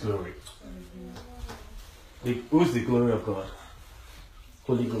give you His glory. Who's the glory of God?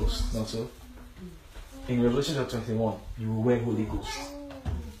 Holy Ghost, not so? In Revelation chapter 21, you will wear Holy Ghost.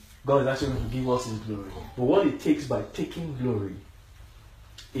 God is actually going to give us His glory. But what it takes by taking glory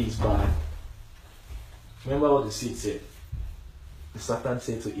is by, remember what the seed said. The Satan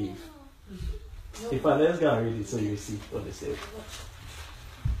said to Eve. In fact, let's go and read it so you see what they said.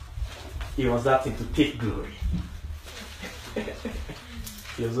 It was that thing to take glory.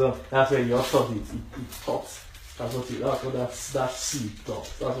 That's where you thought it thought. That's what that seed thought.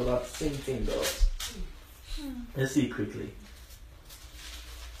 That's what that same thing does. Let's see it quickly.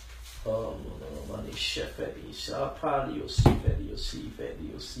 Oh no, man, Shefedi, Shapadio, Sifedio,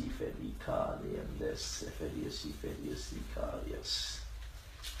 Sifedio, Sifedi, Kalium, Sifedio, Sifedio, Sicarius,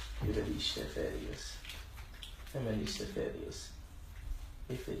 Ifedi, Shefedius, Emily Shefedius,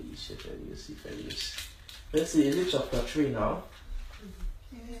 Ifedi, Shefedius, Sifedius. Let's see, is it chapter 3 now?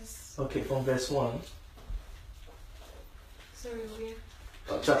 Yes. Okay, from verse 1. Sorry, where?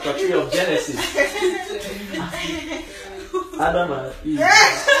 Chapter 3 of Genesis. Adam and Eve.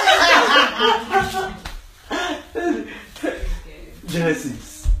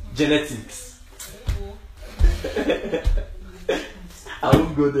 Genesis. Genetics. I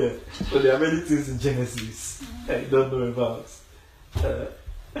won't go there. But there are many things in Genesis I don't know about.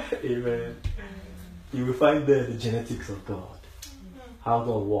 Amen. You will find there the genetics of God. How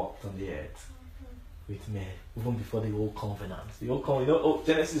God walked on the earth with men, even before the Old Covenant.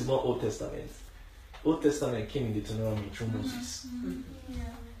 Genesis is not Old Testament. Old Testament came in Deuteronomy through Moses.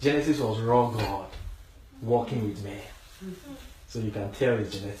 Genesis was raw God walking with men. So you can tell his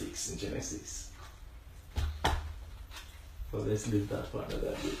genetics in Genesis. So let's leave that for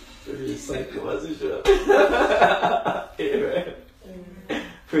another day. Maybe it's like conversation. Amen.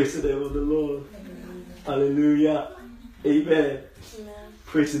 Praise the name of the Lord. Hallelujah. Amen.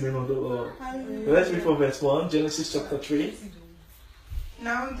 Praise the name of the Lord. Let's read from verse 1, Genesis chapter 3.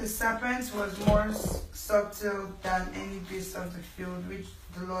 Now the serpent was more subtle than any beast of the field which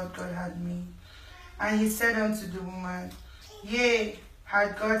the Lord God had made. And he said unto the woman, Yea,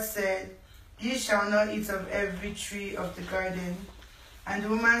 had God said, Ye shall not eat of every tree of the garden. And the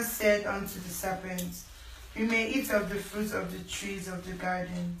woman said unto the serpent, We may eat of the fruit of the trees of the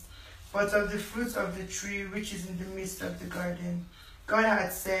garden, but of the fruit of the tree which is in the midst of the garden, God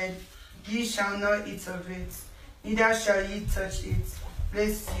had said, Ye shall not eat of it, neither shall ye touch it,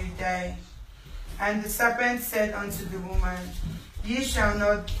 lest you die. And the serpent said unto the woman, Ye shall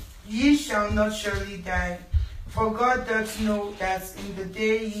not surely die, for God doth know that in the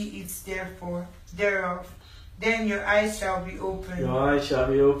day ye eat thereof, then your eyes shall be opened. Your eyes shall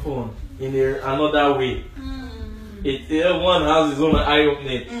be opened in another way. One has his own eye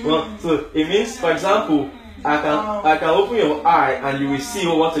opening. So it means, for example, I can open your eye and you will see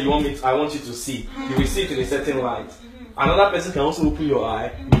what I want you to see. You will see it in a certain light. Another person can also open your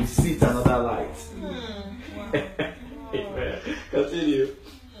eye, you will see it in another light. Amen. Continue.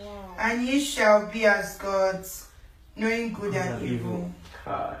 And ye shall be as gods, knowing good and evil.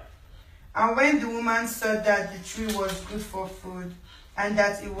 And when the woman saw that the tree was good for food, and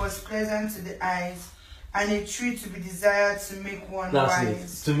that it was pleasant to the eyes, and a tree to be desired to make one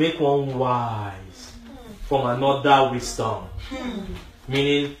wise. To make one wise from another wisdom.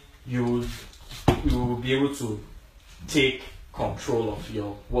 Meaning you will be able to take control of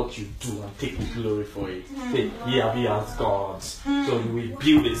what you do and take the glory for it. Say, ye are be as gods. So you will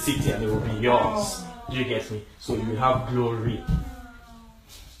build a city and it will be yours. Do you get me? So you will have glory.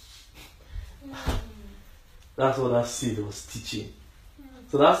 That's what that seed was teaching.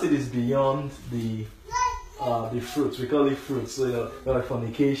 So that seed is beyond the fruits. We call it fruits. So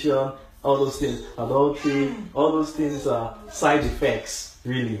fornication, all those things, adultery, all those things are side effects,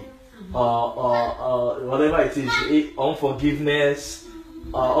 really. Whatever it is, unforgiveness,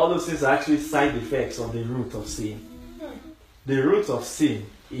 all those things are actually side effects of the root of sin. The root of sin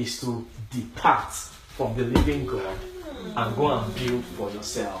is to depart from the living God and go and build for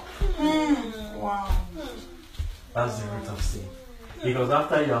yourself. Wow. That's the root of sin. Because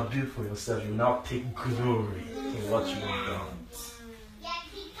after you have built for yourself, you now take glory in what you have done.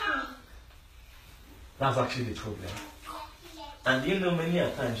 That's actually the problem. And you know, many a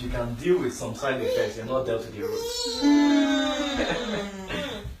times you can deal with some side effects, you're not dealt with the roots.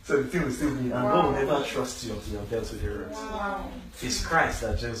 So the thing will still be, and God will never trust you until you're dealt with the roots. It's Christ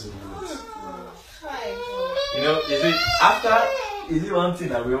that deals with the roots. You know, is it one thing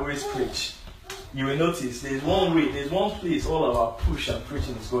that we always preach? You will notice there's one place all of our push and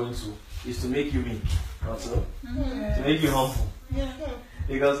preaching is going to, is to make you weak. Not so? To make you humble.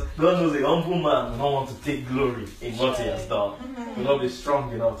 Because God knows a humble man will not want to take glory in what he has done. Will not be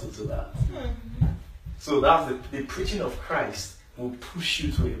strong enough to do that. So that's the preaching of Christ will push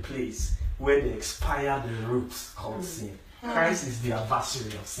you to a place where they expire the roots called sin. Christ is the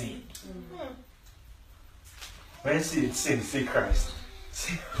adversary of sin. When you see sin, see Christ.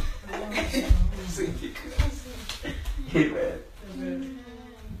 Sin Christ. Amen.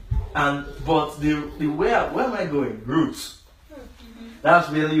 But the where am I going? Roots. That's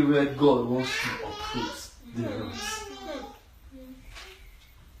really where God wants to uproot the roots.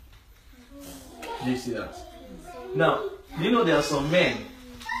 Do you see that? Now, you know there are some men.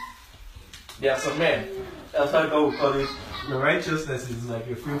 That's why God will call it, your righteousness is like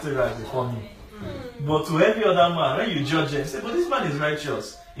a filthy right before me. But to every other man, when you judge him, say, but this man is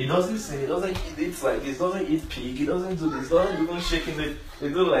righteous. He doesn't sin, he doesn't eat like this, doesn't eat pig, he doesn't do this, doesn't even shake in it, he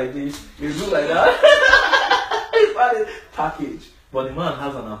do like this, he do like that. It's not a package. But the man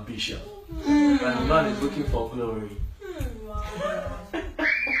has an ambition. And the man is looking for glory.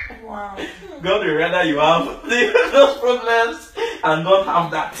 Wow. God would rather you have those problems and not have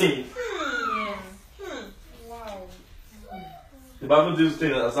that thing. Wow. The Bible does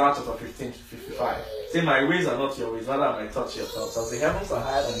things in Isaiah chapter 15 to 55. Say, my ways are not your ways, neither are my thoughts your thoughts. As the heavens are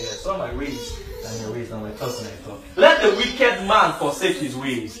higher than the earth, so are my ways than your ways, and my thoughts than your thoughts. Let the wicked man forsake his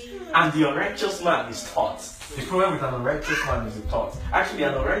ways, and the unrighteous man his thoughts. The problem with an unrighteous man is the thought. Actually,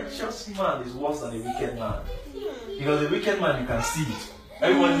 an unrighteous man is worse than a wicked man. Because a wicked man, you can see it.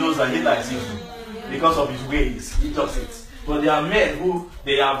 Everyone knows that Hitler is evil. Because of his ways, he does it. But there are men who,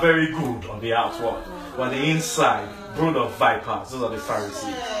 they are very good on the outward. But the inside, brood of vipers, those are the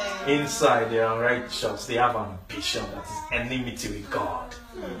Pharisees. Inside, they are unrighteous. They have ambition that is enmity with God.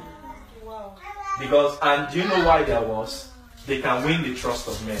 Because, and do you know why they are worse? They can win the trust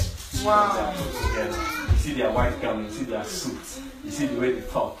of men. Wow. They are put together. You see their white garments, you see their suits, you see the way they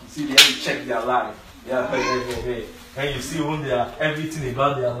talk, you see the way they check their life. Yeah, hey. And you see when they are, everything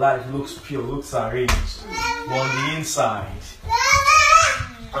about their life looks pure, looks arranged. But on the inside,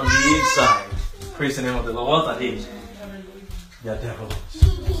 praise the name of the Lord. What are they? They are devils.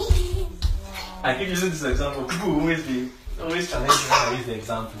 I keep using this example. People always challenge me when I use the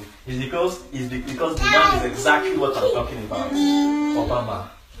example. It's because the man is exactly what I'm talking about. Obama.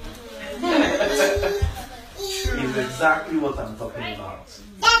 It's exactly what I'm talking about.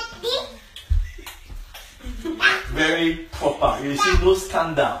 Very proper. You see, no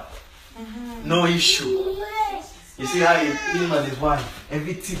scandal, no issue. You see how him and his wife,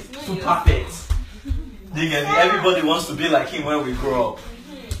 everything too perfect. Everybody wants to be like him when we grow up.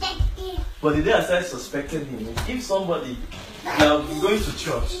 But the day I started suspecting him, if somebody going to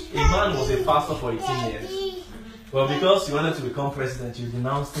church, a man was a pastor for 18 years. Well, because he wanted to become president, you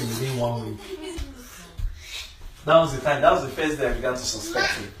denounced him within 1 week. That was the time. That was the first day I began to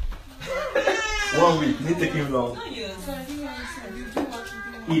suspect him. 1 week, it didn't take him long.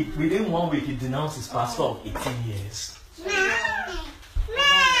 Within 1 week, he denounced his pastor of 18 years.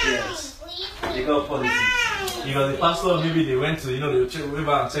 Yes. They got politics. Because the pastor, maybe they went to, they went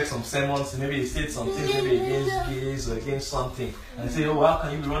and check some sermons, maybe he said something, maybe against gays or against something. And they say, oh, how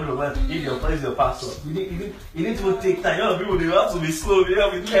can you be running around if your pastor? He didn't even take time. People, they have to be slow, they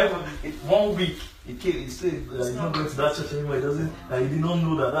have to be careful. 1 week. He said he's not going to that church anymore. He doesn't. He did not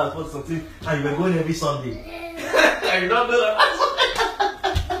know that that's what something. And you were going every Sunday. And you don't know that.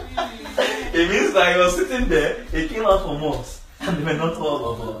 It means that he was sitting there. He came out from us, and they were not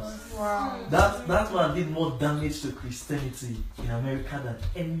all of us. Wow. That man did more damage to Christianity in America than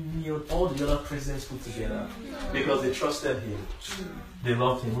all the other presidents put together, because they trusted him, they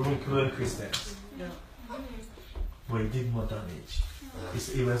loved him, even Christians. But he did more damage.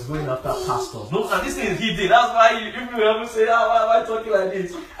 He was going after pastors. No, and this thing he did. That's why you will ever say, why am I talking like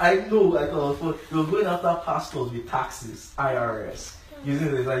this? I know, he was going after pastors with taxes, IRS,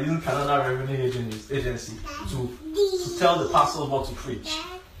 using Canada Revenue Agency to tell the pastors what to preach.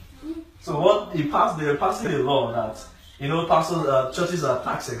 So what they were passing a law that, pastors, churches are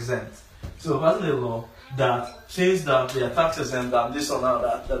tax exempt. So passing a law that says that they are tax exempt and this or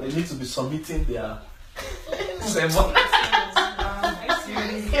that they need to be submitting their sermon.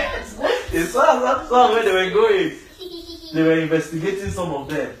 Yes. That's where they were going. They were investigating some of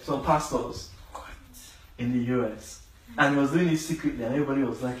them, some pastors in the US. And he was doing it secretly and everybody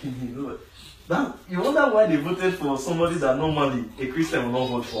was liking him. You wonder why they voted for somebody that normally a Christian will not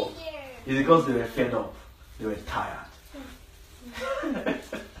vote for. It's because they were fed up. They were tired.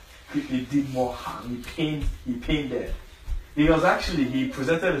 He did more harm. He pained them. Because actually he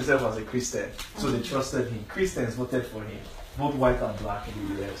presented himself as a Christian. So they trusted him. Christians voted for him. Both white and black in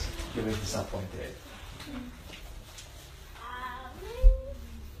the US. They were disappointed.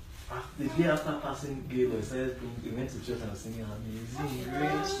 The day after passing gay law, they went to church and singing Amazing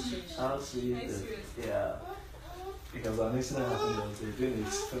Grace. How sweet. Yeah. Because an incident happened, I was doing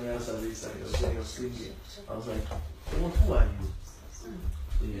his funeral service and he was singing. I was like, who are you?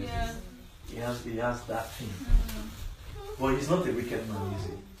 Yeah. He has that thing. But he's not a wicked man, is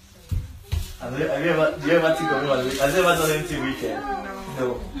he? Do you ever think of him as has he ever done anything wicked?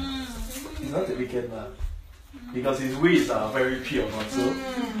 No. He's not a wicked man. Because his ways are very pure, not so.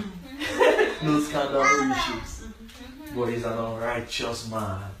 No scandal, no issues. But he's an unrighteous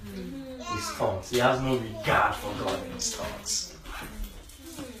man. His thoughts. He has no regard for God in his thoughts.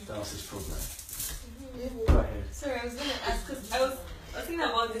 That was his problem. Go ahead. Sorry, I was going to ask, because I was thinking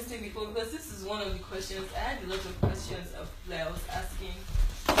about this thing before, because this is one of the questions. I had a lot of questions that I was asking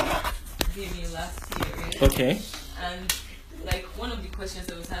Jimmy last year. Right? Okay. And like one of the questions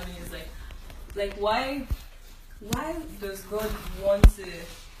I was having is like why does God want to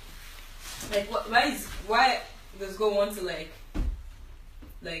why does God want to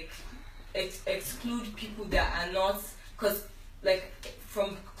exclude people that are not, because like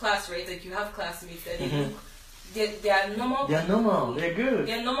from class, right? Like you have classmates that they are normal. They're normal. They're good.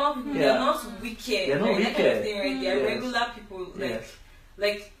 They're normal people. Yeah. They're not wicked. They're not right? wicked. That kind of thing, right? They're Yes. regular people.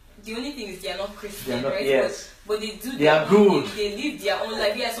 Like the only thing is they are not Christian, They're not- right? yes. But they do. They are good. They live their own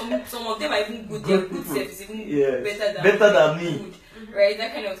life. Yeah, some of them are even good. Their good people. self is even Yes. better than me. good, right?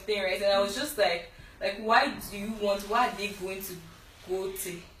 That kind of thing, right? And I was just like why are they going to go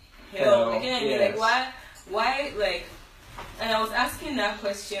to hell? Like, you know what I mean? Yes. Like why like, and I was asking that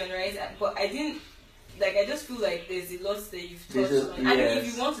question, right? But I didn't. Like, I just feel like there's a lot that you've touched on. I mean,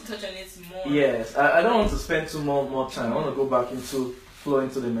 if you want to touch on it more. Yes, I don't want to spend too more time. I want to go back flow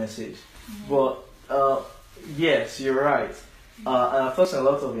into the message. But yes, you're right. And I've touched on a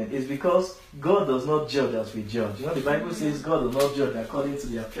lot of it. It's because God does not judge as we judge. You know, the Bible says God does not judge according to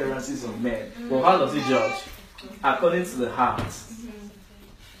the appearances of men. But how does He judge? According to the heart.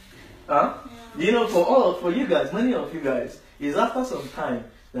 Huh? You know, for you guys, many of you guys, it's after some time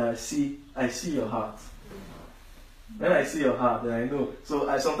that I see your heart. When I see your heart, then I know. So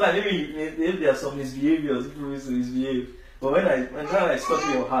sometimes maybe if there are some misbehaviors, people used to misbehave. But when I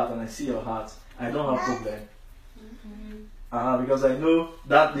study your heart and I see your heart, I don't have problem. Because I know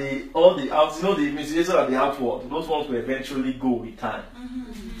that the misbehaviors are the outward. Those ones will eventually go with time.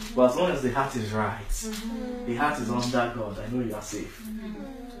 But as long as the heart is right, the heart is under God, I know you are safe.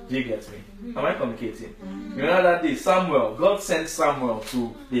 Do you get me? Am I communicating? You know that day, God sent Samuel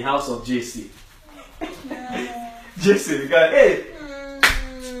to the house of Jesse. Jesse, the guy, hey!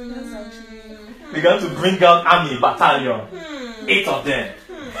 Began to bring out army, battalion. 8 of them.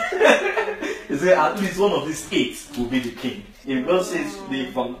 He said, at least one of these 8 will be the king. If God says,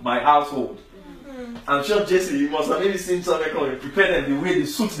 from my household. I'm sure Jesse, you must have maybe seen something coming, prepare them the way the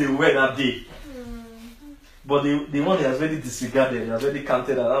suits they wear that day. But the one he has already disregarded, he has already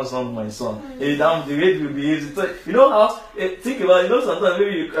counted that was not my son. The way he behaves, you know how, think about it, sometimes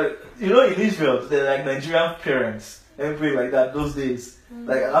maybe in Israel, they're like Nigerian parents, everything like that, those days.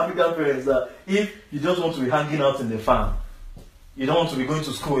 Like African parents, that if you just want to be hanging out in the farm, you don't want to be going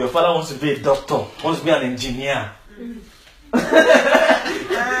to school, your father wants to be a doctor, wants to be an engineer. You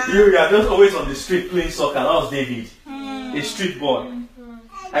are just always on the street playing soccer. That was David, a street boy.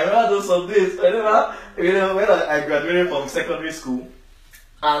 I remember those some days. When I graduated from secondary school,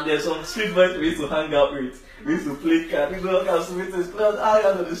 and there's some street boys we used to hang out with. We used to play cards. We go out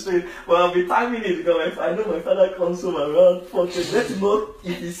on the street. But I'll be timing it because I know my father comes home around 4:00. Let him know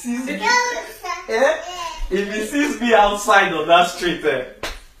if he sees me. If he sees me outside on that street,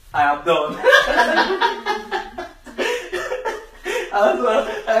 I am done.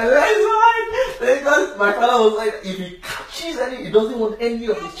 Because my father was like, if he catches any, he doesn't want any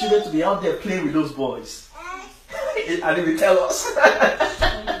of his children to be out there playing with those boys. And he will tell us.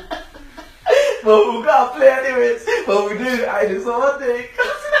 But we'll go and play anyways. But we do it. I do so one day.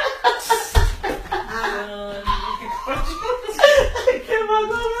 I came out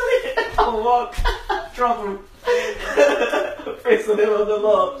and walk. Trouble. Praise the name of the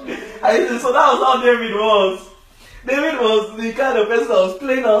Lord. So that was how David was. David was the kind of person that was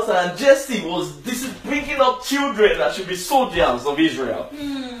playing outside, and Jesse was bringing up children that should be soldiers of Israel.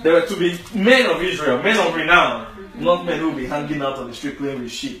 They were to be men of Israel, men of renown, not men who will be hanging out on the street playing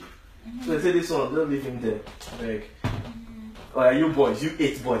with sheep. So they say, this one, don't leave him there. Like, you boys, you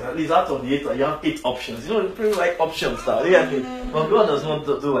 8 boys, at least out of the 8, you have 8 options. You know, people like options now. But God does not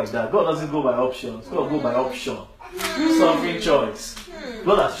do like that. God doesn't go by options. God go by option. Sovereign choice.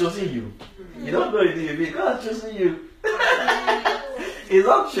 God has chosen you. You don't know it, God has chosen you. His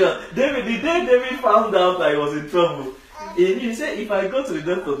option. The day David found out that he was in trouble, he said, if I go to the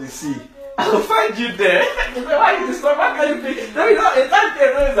depth of the sea, I'll find you there. Why you disturb? Why can't you pay? David, a time came,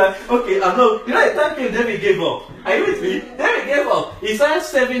 David was like, okay, I know. You know, a time came, David gave up. Are you with me? David gave up. He started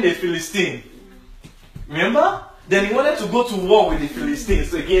serving a Philistine. Remember? Then he wanted to go to war with the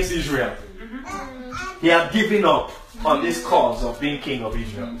Philistines against Israel. He had given up on this cause of being king of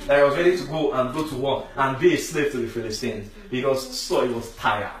Israel. That he was ready to go to war and be a slave to the Philistines because Saul was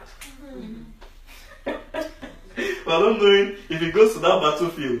tired. But I don't know if he goes to that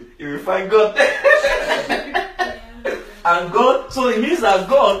battlefield, he will find God there. And God, so it means that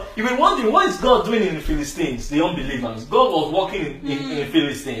God, you will wonder, what is God doing in the Philistines, the unbelievers? God was working in the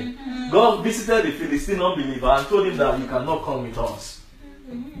Philistines. God visited the Philistine unbeliever and told him that you cannot come with us.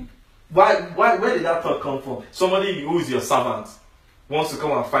 Where did that thought come from? Somebody who is your servant wants to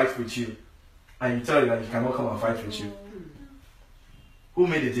come and fight with you, and you tell him that he cannot come and fight with you. Who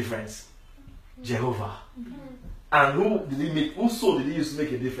made the difference? Jehovah. And whose soul did he use to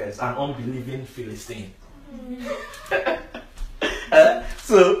make a difference? An unbelieving Philistine.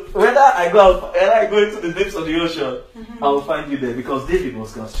 So whether I go into the depths of the ocean, I will find you there, because David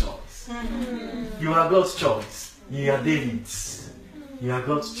was God's choice. You are God's choice. You are David's. You are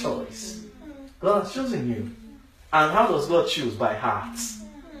God's choice. God has chosen you. And how does God choose? By hearts.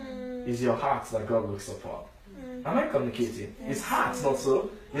 It's your heart that God looks upon. Am I communicating? It's heart, not so.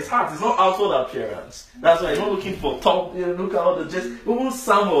 His heart is not outward appearance. That's why he's not looking for top. Look at all the just. Even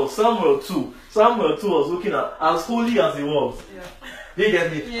Samuel 2. Samuel 2 was looking at as holy as he was. Yeah. You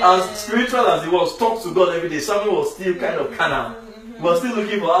get me? Yeah. As spiritual as he was, talked to God every day. Samuel was still kind of carnal. He was still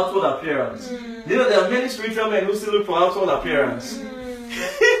looking for outward appearance. You know, there are many spiritual men who still look for outward appearance.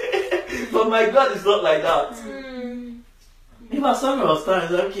 But my God is not like that. If Samuel was tired,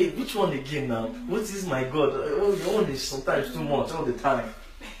 he's like, okay, which one again now? What is my God? Oh, the one is sometimes too much all the time.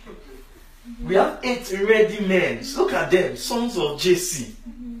 We have 8 ready men. Look at them, sons of Jesse.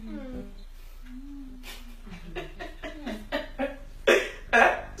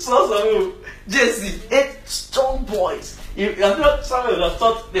 Sons of Jesse, 8 strong boys. If Samuel would have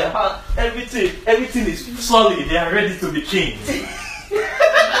thought their heart, everything is solid, they are ready to be kings.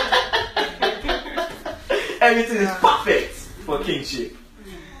 Everything is perfect for kingship.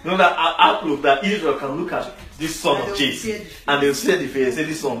 You know that outlook that Israel can look at this son of Jesse and they'll see the face, say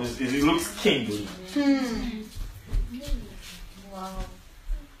this son he looks kingly. Wow.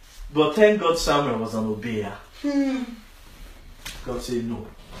 But thank God Samuel was an obeyer. God said no.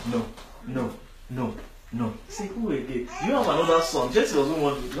 Say, who again? You have another son. Jesse doesn't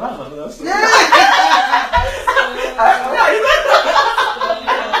want you. You have another son.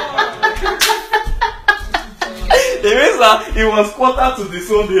 It means that he was quarter to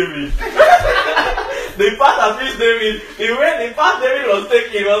disown David. The part at which David, when the part David was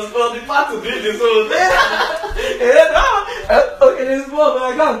taking was for the part to be disowned. Okay, there's more, but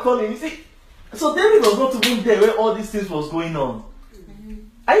I can't call him. You see, so David was not even there when all these things was going on.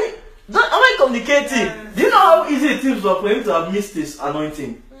 Am I communicating? Do you know how easy it is for him to have missed this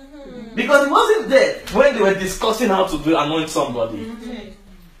anointing? Because he wasn't there when they were discussing how to anoint somebody.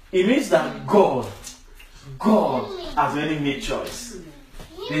 It means that God has already made choice.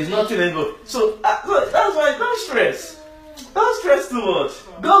 There's nothing anymore. So that's why don't stress. Don't stress too much.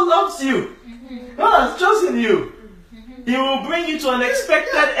 God loves you. God has chosen you. He will bring you to an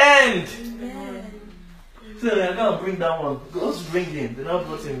expected end. So I can't bring that one. God's bring him. They now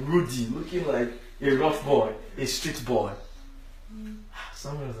brought him Rudy, looking like a rough boy, a street boy.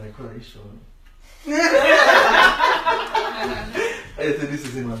 Someone was like, are you sure? I said, this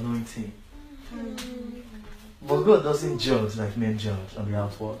is an anointing. But God doesn't judge like men judge on the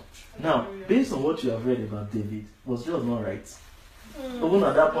outward. Now, based on what you have read about David, was just not right. Even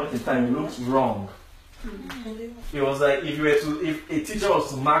at that point in time, it looks wrong. It was like if a teacher was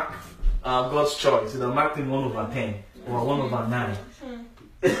to mark God's choice, he'd have marked him 1/10 or 1/9.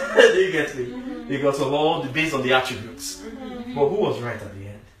 Do you get me? Because of all based on the attributes. But who was right at the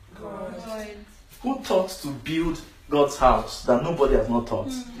end? God. Who taught to build God's house that nobody has not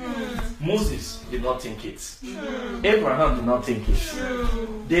taught? Moses did not think it. Abraham did not think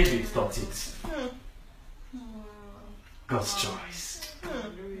it. David thought it. God's choice.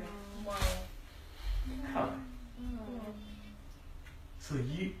 So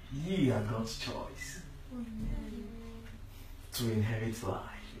ye are God's choice to inherit life.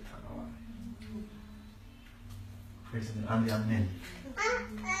 Praise Him. And they are many.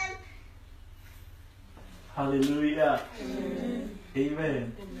 Hallelujah.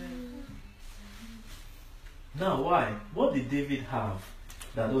 Amen. Now, why? What did David have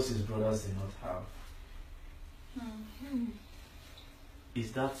that those his brothers did not have?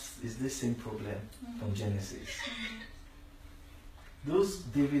 Is this same problem from Genesis? those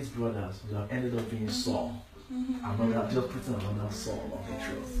David's brothers would have ended up being Saul. Just putting another Saul on the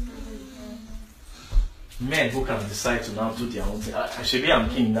throne. Men who can decide to now do their own thing. I'm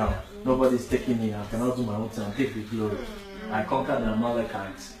king now. Nobody's taking me. I cannot do my own thing. I'll take the glory. I conquered the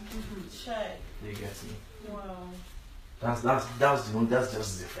Amalekites. You get me? Wow. That's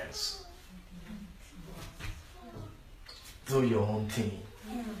just the difference. Do your own thing.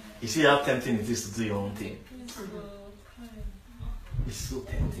 You see how tempting it is to do your own thing. It's so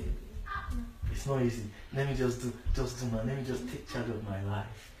tempting. It's not easy. Let me just do let me just take charge of my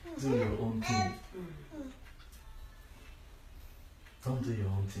life. Do your own thing. Don't do your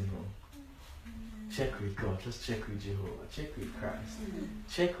own thing wrong. Check with God. Just check with Jehovah. Check with Christ.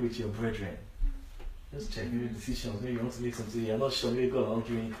 Check with your brethren. Just check maybe decisions. Maybe you want to make something. You're not sure. Maybe God will not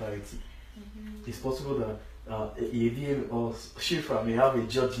give you any clarity. It's possible that EDM or Shifra may have a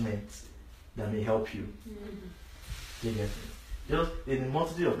judgment that may help you. You get me? Just in the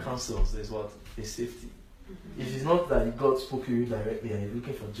multitude of counsels, there's what? There's safety. If it's not that God spoke to you directly and you're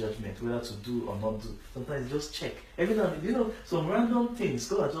looking for judgment, whether to do or not do, sometimes just check. Every now and then, some random things,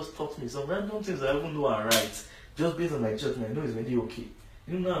 God has just taught me, some random things I even know are right, just based on my judgment, I know it's really okay.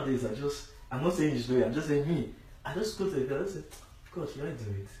 Nowadays, I'm not saying you should do it, I'm just saying me. I just go to the God and say, God, should I do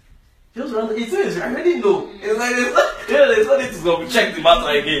it? Just random, it is, I already know. It's like, there's no need to go check the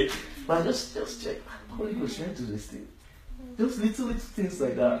matter again. But just check, Holy Ghost, should I do this thing? Just little things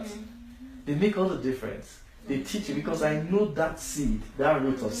like that. They make all the difference. They teach you because I know that seed, that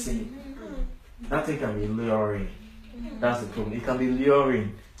root of sin. That thing can be luring. That's the problem. It can be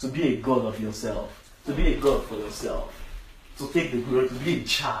luring to be a God of yourself, to be a God for yourself, to take the glory, to be in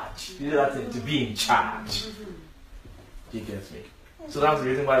charge. You know that thing, to be in charge. You get me? So that's the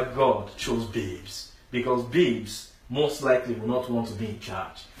reason why God chose babes. Because babes most likely will not want to be in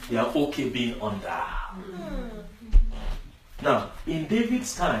charge. They are okay being under. Now, in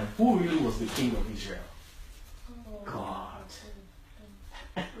David's time, who really was the king of Israel? God.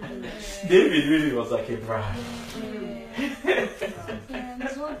 David really was like a bride.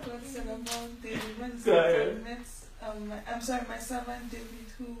 That's what God said about David. When he said, I'm sorry, my servant David,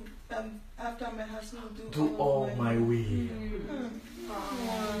 who after my husband will do all my will.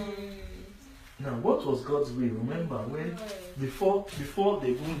 Now, what was God's will? Remember, when before they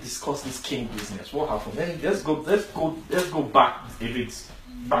even discuss this king business, what happened? Then let's go back, David,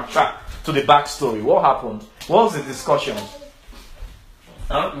 backtrack to the backstory. What happened? What was the discussion?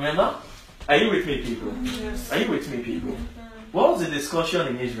 Remember? Are you with me, people? Yes. Are you with me, people? What was the discussion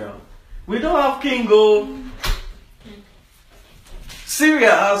in Israel? We don't have king, go.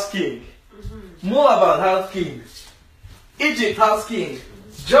 Syria has king. Moab has king. Egypt has king.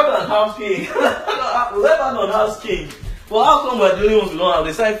 Jordan has king. Lebanon has king. Well, how come we're the only ones we don't have?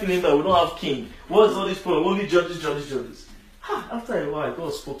 They start feeling that we don't have king. What is all this problem? Only judges. After a while,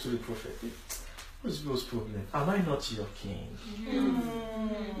 God spoke to the prophet. What's God's problem? Am I not your king?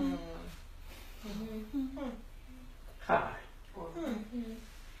 Hi.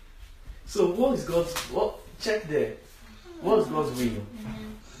 So what is God's? Check there. What's God's will?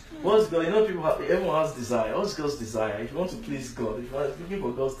 What's God? Everyone has desire. What's God's desire? If you want to please God, if you're looking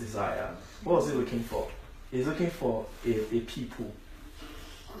for God's desire, what is He looking for? He's looking for a people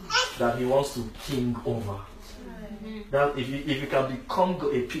that He wants to king over. That if you can become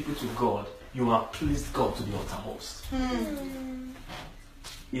a people to God, you have pleased God to the uttermost.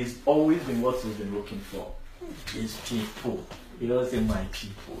 It's always been what He's been looking for. His people. He doesn't say my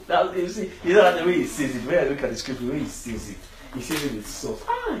people. That's the way He sees it. When I look at the scripture, the way He sees it. He sees it with soft.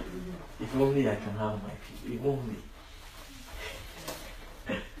 If only I can have my people. If only.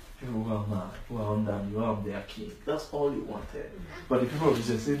 People who are mad, who are under me, who are their king. That's all He wanted. But the people of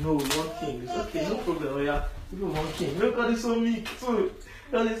Israel say, no, we want king. It's okay, no problem. Oh, yeah. People want king. Look, God is so meek too.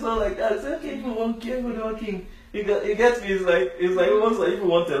 God is not like that. It's okay, people want king, people want king. It gets me, it's like almost like people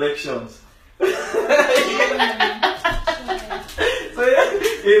want elections. So,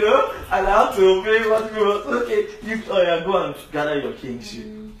 allowed to obey what people want. Okay, go and gather your kingship.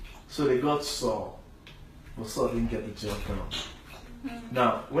 So they got Saul. But Saul didn't get the job done.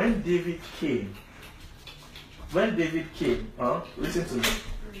 Now, when David came, listen to me.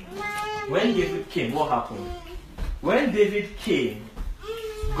 When David came, what happened? When David came,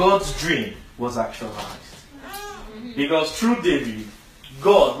 God's dream was actualized. Because through David,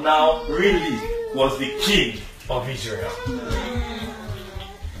 God now really was the king of Israel.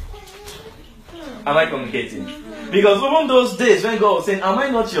 Am I communicating? Because even those days when God was saying, am I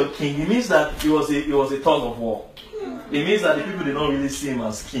not your king? It means that it was a tug of war. It means that the people did not really see him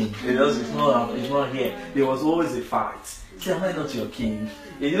as king. It's not here. There was always a fight. Say, am I not your king?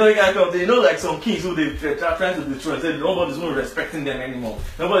 You know, like some kings who they're trying to destroy. Say nobody's even respecting them anymore.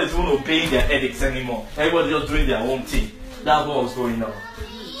 Nobody's even obeying their edicts anymore. Everybody's just doing their own thing. That's what was going on.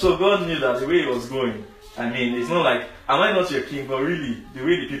 So God knew that the way it was going. I mean, it's not like, am I not your king? But really, the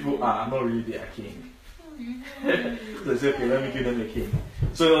way the people are, I'm not really their king. So it's okay, let me give them a king.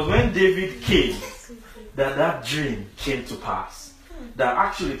 So it was when David came that dream came to pass. That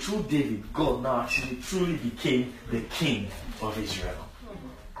actually through David, God now actually truly became the king of Israel.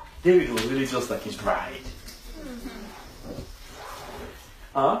 David was really just like his bride.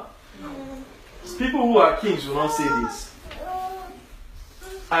 People who are kings will not say this.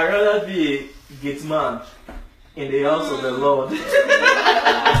 I'd rather be a gate man in the house of the Lord.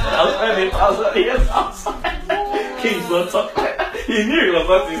 outside. Kings don't talk like that. He knew he was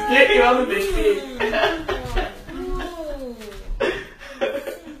not his king. He wasn't the king.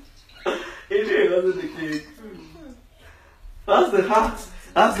 He knew he wasn't the king. That's the heart.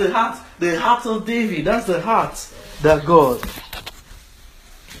 That's the heart. The heart of David. That's the heart that God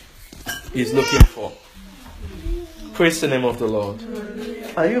is looking for. Praise the name of the Lord.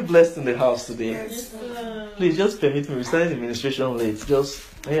 Are you blessed in the house today? Yes. Please just permit me. We started the administration late. Just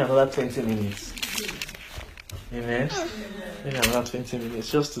maybe another 20 minutes. Amen. Maybe another 20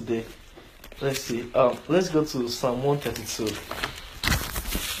 minutes. Just today. Let's see. Let's go to Psalm 132.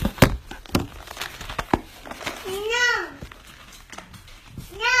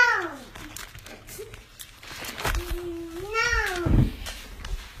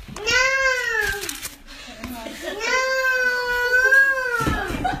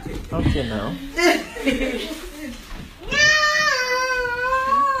 Okay now.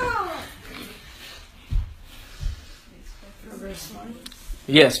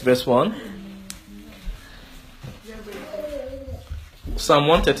 Yes, verse 1. Psalm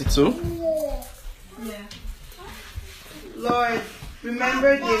 132. Lord,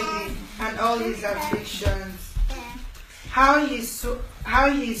 remember David and all his afflictions, how he swore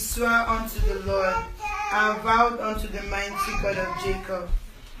unto the Lord and vowed unto the mighty God of Jacob.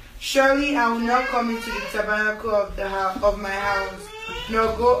 Surely I will not come into the tabernacle of my house,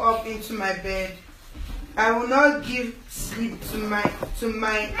 nor go up into my bed. I will not give sleep to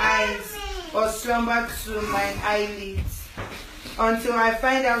mine eyes, or slumber to mine eyelids, until I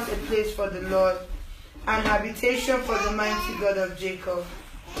find out a place for the Lord, an habitation for the mighty God of Jacob.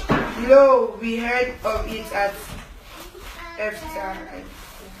 Lo, we heard of it at Ephah.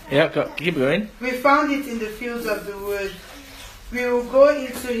 Yeah, keep going. We found it in the fields of the wood. We will go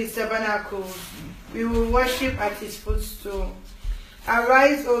into his tabernacles. We will worship at his footstool.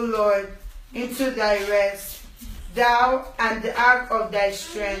 Arise, O Lord, into thy rest, thou and the ark of thy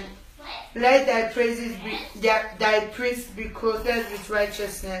strength. Let thy praises thy priests be clothed with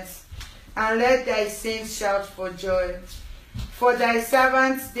righteousness, and let thy saints shout for joy. For thy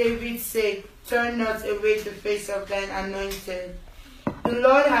servant David's sake, turn not away the face of thine anointed. The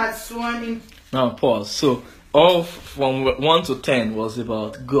Lord has sworn in. Now pause. So all from 1 to 10 was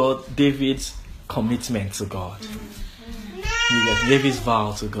about God, David's commitment to God. You get David's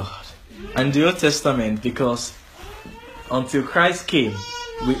vow to God. And the Old Testament, because until Christ came,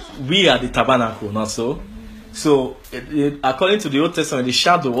 we are the tabernacle, not so? So, according to the Old Testament, the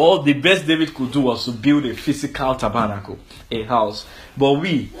shadow, all the best David could do was to build a physical tabernacle, a house. But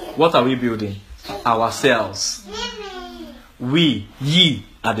what are we building? Ourselves. Ye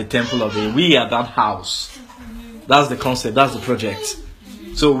are the temple of God. We are that house. That's the concept. That's the project.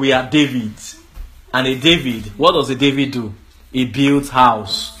 So we are David. And a David, what does a David do? He builds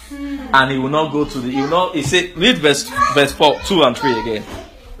house. And he will not go to he said, read verse 4, 2 and 3 again.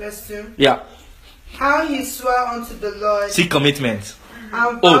 Verse 2. Yeah. How he swore unto the Lord. See commitment.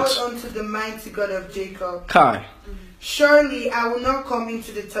 And vowed unto the mighty God of Jacob. Kai. Surely I will not come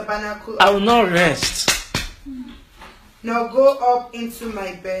into the tabernacle. I will not rest. Nor go up into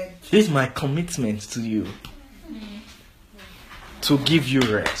my bed. This is my commitment to you. To give you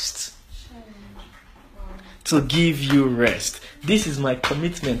rest. To give you rest. This is my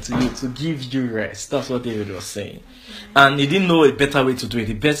commitment to you, to give you rest. That's what David was saying. And he didn't know a better way to do it.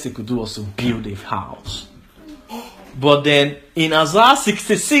 The best he could do was to build a house. But then in Isaiah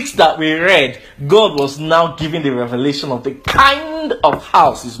 66 that we read, God was now giving the revelation of the kind of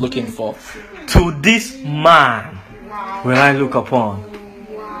house he's looking for. To this man will I look upon.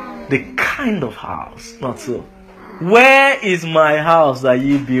 The kind of house. Not so. Where is my house that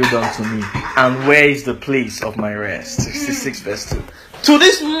ye build unto me? And where is the place of my rest? 66 verse 2. To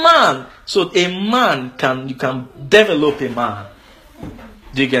this man. So a man you can develop a man.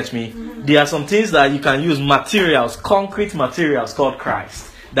 Do you get me? There are some things that you can use, materials, concrete materials called Christ,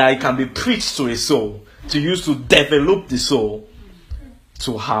 that it can be preached to a soul. to use to develop the soul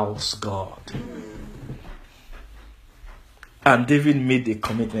to house God. And David made a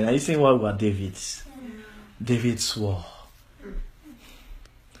commitment. Are you saying what about David's? David swore.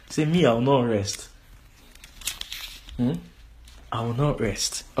 Say, me, I will not rest. I will not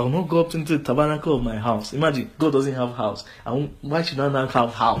rest. I will not go up into the tabernacle of my house. Imagine, God doesn't have house. Why should I not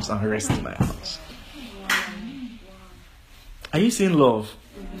have house and rest in my house? Are you seeing love?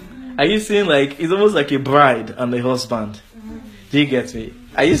 Are you seeing like, it's almost like a bride and a husband? Do you get me?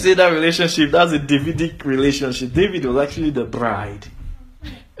 Are you seeing that relationship? That's a Davidic relationship. David was actually the bride.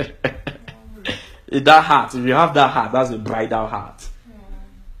 That heart, if you have that heart, that's a bridal heart.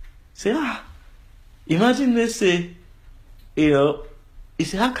 Say, imagine let's say, you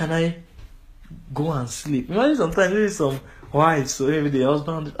say, how can I go and sleep? Imagine sometimes maybe some wives, so maybe the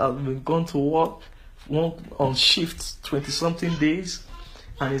husband has been gone to work on shift 20-something days,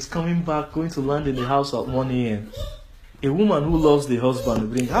 and is coming back, going to land in the house at 1 a.m. A woman who loves the husband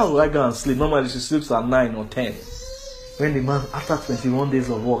will think, how will I go and sleep? Normally she sleeps at 9 or 10. When the man, after 21 days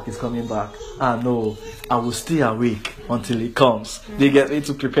of work, is coming back, no, I will stay awake until he comes. They get me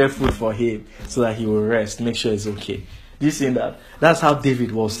to prepare food for him so that he will rest, make sure he's okay. Do you see that? That's how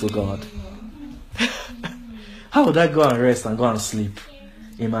David was to God. How would I go and rest and go and sleep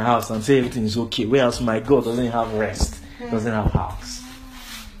in my house and say everything is okay, whereas my God doesn't have rest, doesn't have house?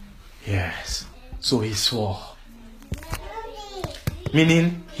 Yes. So he swore.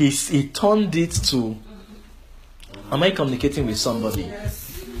 Meaning, he turned it to... Am I communicating with somebody?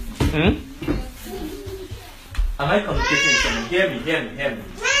 Am I communicating with somebody?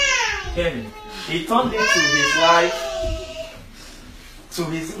 Hear me. He turned it to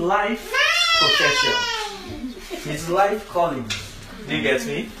his life profession. His life calling. Do you get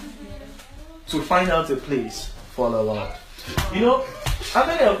me? To find out a place for the Lord. You know, how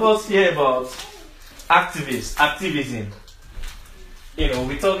many of us hear about activism?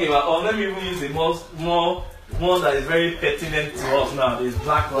 We talk about, or let me even use the more that is very pertinent to us now, is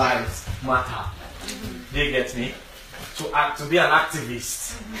Black Lives Matter. Do you get me? To be an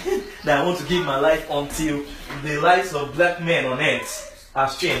activist. That I want to give my life until the lives of black men on earth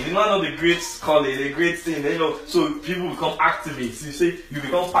has changed. You know the great calling, the great thing, so people become activists. You see, you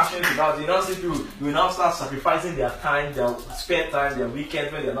become passionate about it. You now see people, you will now start sacrificing their time, their spare time, their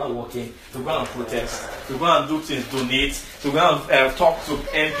weekend when they're not working, to go and protest, to go and do things, donate, to go and talk to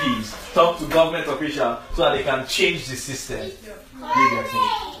MPs, talk to government officials, so that they can change the system. You get me?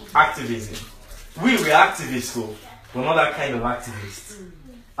 Activism. We were activists, though. We're not that kind of activists.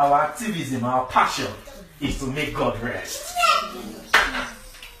 Our activism, our passion, is to make God rest.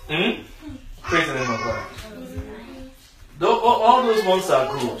 Praise the name of God. All those ones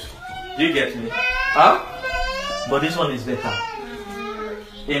are good. Do you get me? But this one is better.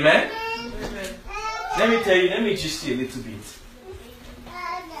 Amen? Let me tell you, let me just see a little bit.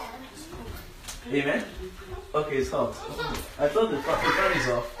 Amen? Okay, it's hot. I thought the fan is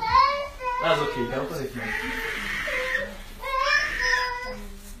off. That's okay, you can open it now.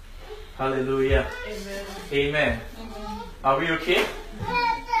 Hallelujah. Amen. Are we okay?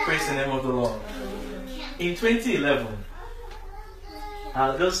 Praise the name of the Lord. In 2011, I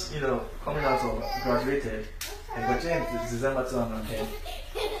was just, coming out of graduated. I graduated in December 2010.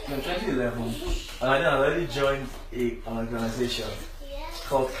 In 2011, I already joined an organization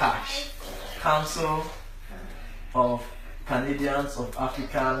called CASH, Council of Canadians of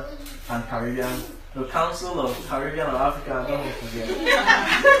African and Caribbean. The Council of Caribbean and African, I don't know if you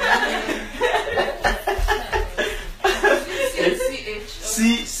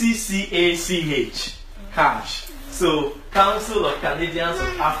CCACH, CASH. So, Council of Canadians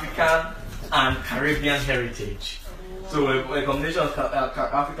of African and Caribbean Heritage. So, we're a combination of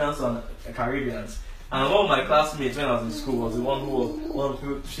Africans and Caribbeans. And one of my classmates when I was in school was the one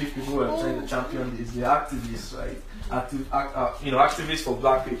who chief people who were trying to champion is the activists, right? Activists for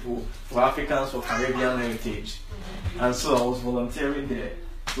black people, for Africans, for Caribbean heritage. And so I was volunteering there.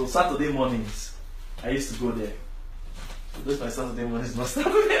 So Saturday mornings, I used to go there. So those my Saturday mornings, not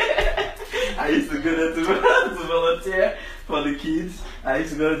Saturday. I used to go there to volunteer for the kids. I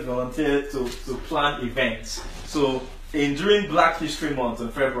used to go there to volunteer to plan events. So during Black History Month in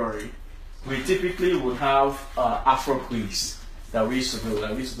February, we typically would have Afro quiz that we used to do.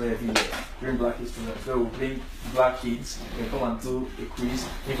 We used to do every year during Black History Month. So we bring black kids, they come and do a quiz.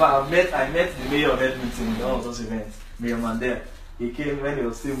 In fact, I met the mayor of Edmonton in one of those events, Mayor Mandel. He came when he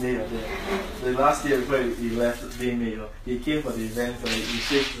was still mayor there. The last year before he left being mayor, he came for the event and he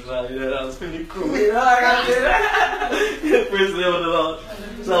shook his hand. That was pretty cool. Praise the name of the Lord.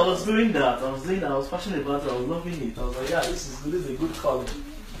 So I was doing that. I was passionate about it. I was loving it. I was like, yeah, this is a good calling.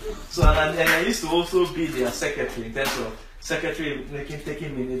 So and I used to also be their secretary in terms of secretary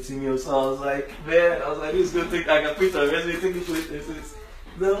taking minutes in meals. So I was like, man, this is going to take, I can print a resume, take it to it.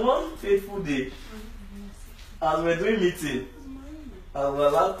 The one fateful day, as we're doing meeting, on my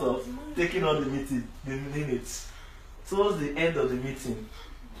laptop, taking all the minutes. Towards the end of the meeting,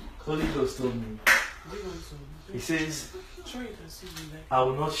 Holy Ghost told me, he says, I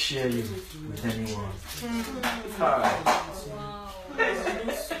will not share you with anyone. Alright.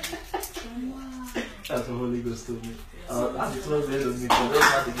 That's what Holy Ghost told me. As it was the end of the meeting, I don't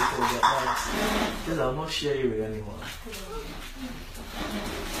have the meeting of their minds. He says, I will not share you with anyone.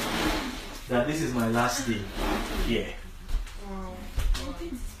 That this is my last day here.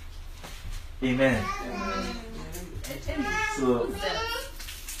 Amen. So,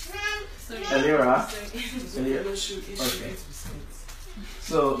 Elira. Okay.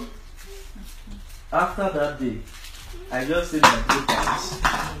 So, after that day, I just did my 2 times,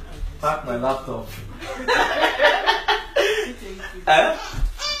 pack my laptop,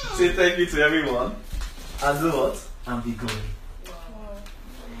 say thank you to everyone, and do what? And be going.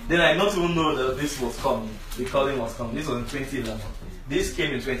 Then I not even know that this was coming. The calling was coming. This was in 2011. This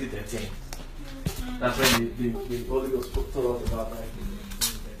came in 2013. That's when the Holy Ghost told us about that.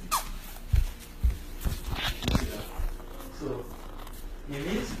 So, it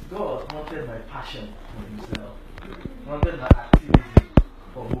means God wanted my passion for Himself. Wanted my activity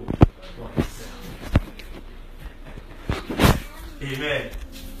for who? For Himself. Amen.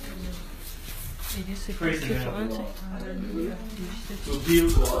 Praise the name of the Lord. To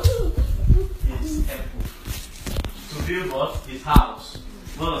build what? His temple. To build what? His house.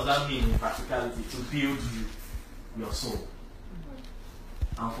 What does that mean in practicality? To build you, your soul.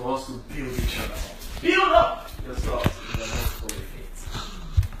 And for us to build each other up. Build up yourself in the most holy faith.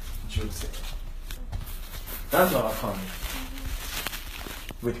 Joseph. That's what I found.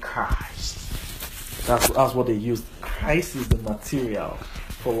 With Christ. That's what they used. Christ is the material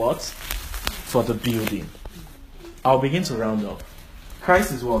for what? For the building. I'll begin to round up.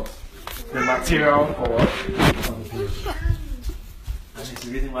 Christ is what? The material for what? For the building. And it's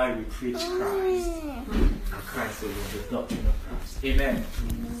the reason why we preach Christ. And Christ is the doctrine of Christ. Amen.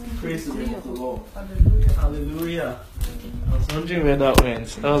 Praise the name of the Lord. Hallelujah. I was wondering where that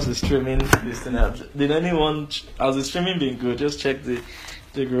went. How's the streaming this thing out? Did anyone, has the streaming been good? Just check the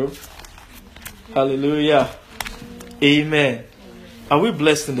group. Hallelujah. Amen. Are we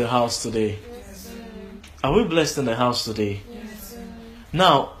blessed in the house today? Are we blessed in the house today?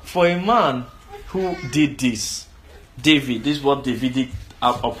 Now, for a man who did this, David, this is what Davidic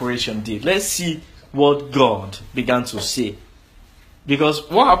operation did. Let's see what God began to say. Because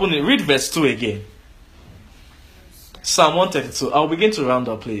what happened, read verse 2 again. Psalm 132. I'll begin to round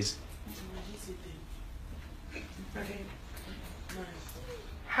up, please.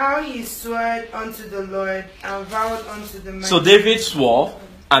 How he swore unto the Lord and vowed unto the man. So David swore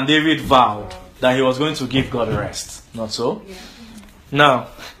and David vowed that he was going to give God rest. Not so? Yeah. Now,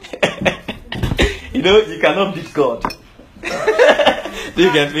 you cannot beat God. Do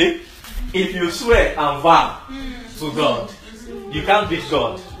you get me? If you swear and vow to God, you can't beat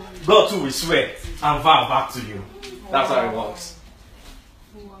God. God too will swear and vow back to you. That's how it works.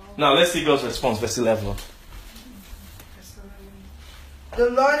 Now let's see God's response, verse 11. The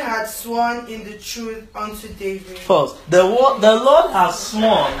Lord had sworn in the truth unto David. First, the Lord has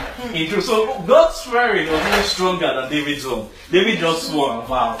sworn in truth. So God's swearing was even stronger than David's own. David just swore and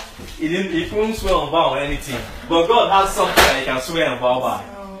vowed. He couldn't swear and vow or anything. But God has something that he can swear and vow by.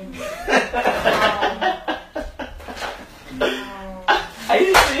 Are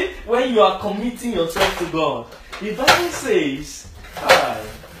you see? When you are committing yourself to God, the Bible says,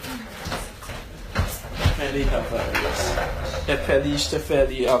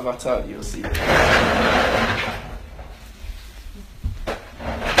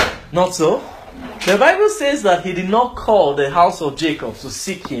 not so. The Bible says that he did not call the house of Jacob to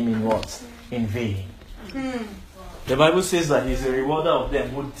seek him in what? In vain. The Bible says that he's a rewarder of them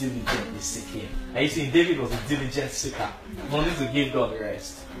who diligently seek him. And you see, David was a diligent seeker, wanting to give God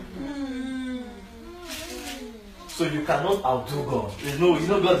rest. So you cannot outdo God.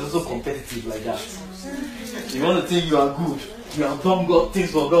 God is so competitive like that. You want to think you are good, you have done God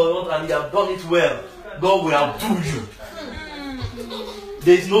things for God, and you have done it well. God will outdo you.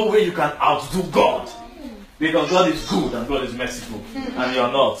 There is no way you can outdo God, because God is good and God is merciful, and you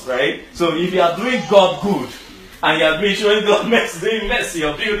are not, right? So if you are doing God good and you are showing God mercy, doing mercy,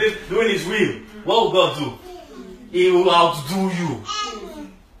 or doing His will, what will God do? He will outdo you.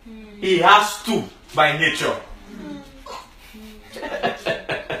 He has to by nature.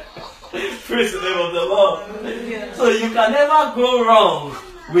 Praise the name of the Lord. So you can never go wrong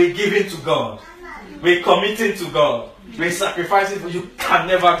we're giving to God. We're committing to God. We're sacrificing for you. Can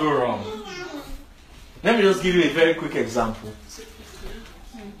never go wrong. Let me just give you a very quick example.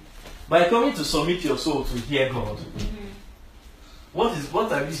 By coming to submit your soul to hear God, what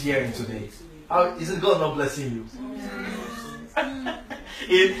are you hearing today? How is it God not blessing you?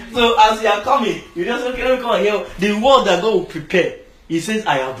 So as you are coming, you just okay, let me come and hear the word that God will prepare. He says,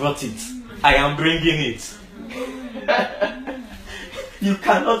 I have brought it. I am bringing it. You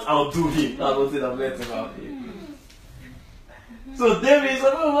cannot outdo him. That's what I've learned about him. So David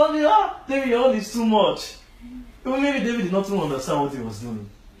said, David, your own is too much. Maybe David did not even understand what he was doing.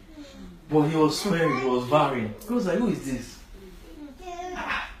 But he was swearing, he was vowing. He was like, who is this?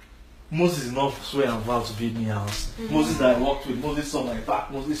 Moses did not swear and vow to build me a house. Moses that I walked with, Moses saw my back,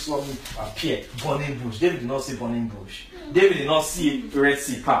 Moses saw me appear, burning bush. David did not see burning bush. David did not see Red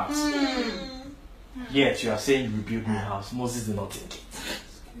Sea part. Yet you are saying you will build me a house. Moses did not think it.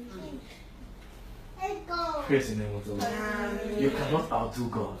 Praise the name of the Lord. You cannot outdo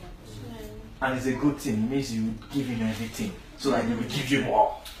God. And it's a good thing. It means you give him everything so that he will give you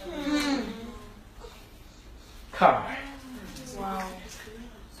more. Come. Wow.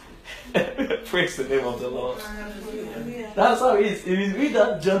 Praise the name of the Lord. That's how it is. If you read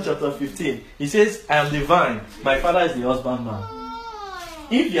that John chapter 15, he says, I am the vine, my father is the husbandman.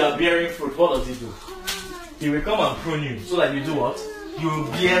 If you are bearing fruit, what does he do? He will come and prune you so that you do what? You will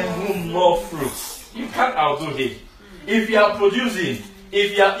bear more fruit. You can't outdo him. If you are producing,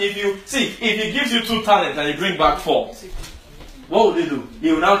 if he gives you 2 talents and he brings back 4, what will he do?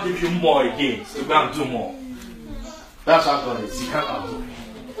 He will now give you more again to go and do more. That's how God is. He can't outdo him.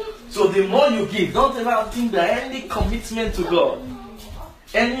 So the more you give, don't ever think that any commitment to God,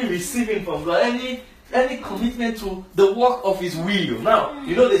 any receiving from God, any commitment to the work of His will. Now,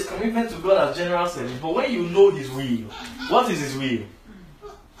 you know there's commitment to God as general service, but when you know His will, what is His will?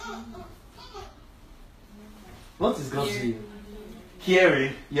 What is God's will?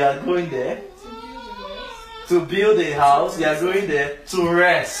 Hearing, you are going there to build a house, you are going there to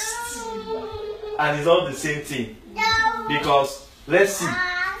rest. And it's all the same thing. Because, let's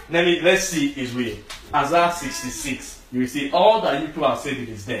see His will. Isaiah 66, you will see all that people have said it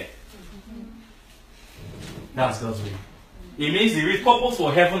is there. That's God's will. It means the purpose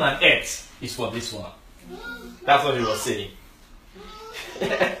for heaven and earth is for this one. That's what he was saying.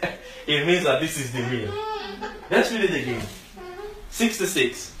 It means that this is the will. Let's read it again.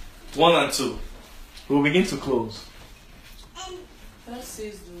 66, 1 and 2. We'll begin to close. Thus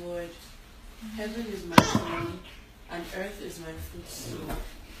says the Lord, heaven is my throne, and earth is my footstool.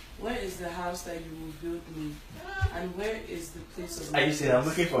 Where is the house that you will build me? And where is the place of my Are you saying, I'm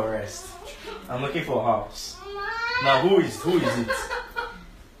looking for rest? I'm looking for a house. Now, who is it?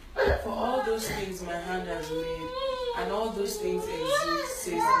 For all those things my hand has made, and all those things exist,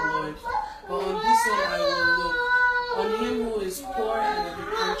 says the Lord. But on this one I will look, on him who is poor and of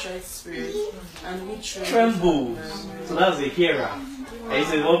a contrite spirit, and who trembles. So that's a hearer. And he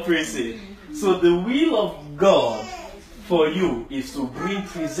said, what praise it? So the will of God for you is to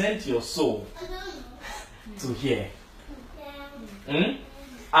present your soul to hear.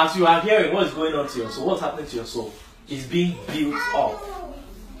 As you are hearing, what is going on to your soul? What's happening to your soul? It's being built up.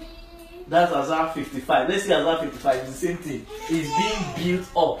 That's Isaiah 55. Let's see Isaiah 55. It's the same thing. It's being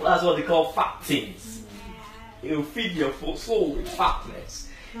built up. That's what they call fat things. It will feed your soul with fatness.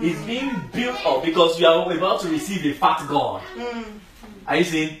 It's being built up because you are about to receive a fat God. Are you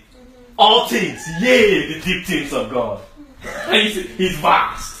saying? All things, yea, the deep things of God. And He's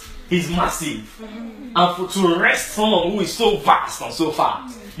vast. He's massive. And to rest someone who is so vast and so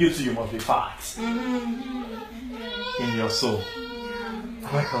fat, you too, you must be fat. In your soul.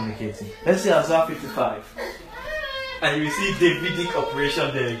 Am I communicating? Let's see Isaiah 55. And you will see Davidic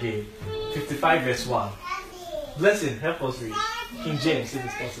operation there again. 55 verse 1. Blessing, help us read. King James, if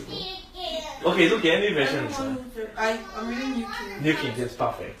it's possible. Okay, it's okay. Any version is fine. I'm reading New King. New King James,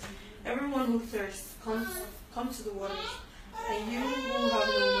 perfect. Everyone who thirsts, come to the waters. And you who have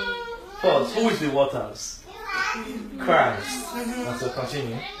no money. Pause. Who is the waters? Christ. And so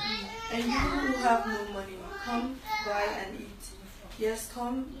continue. And you who have no money, come buy and eat. Yes,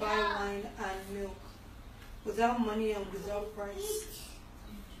 come buy wine and milk. Without money and without price.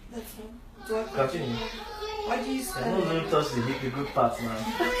 That's all. Continue. Why do you I spend don't money? touch the good parts now.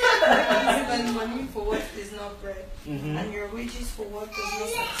 Why do you spend money for what is not bread, And your wages for what does not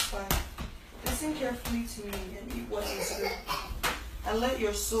satisfy? Listen carefully to me and eat what is good, and let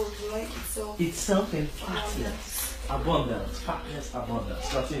your soul delight itself in fatness. Abundance. Fatness, abundance.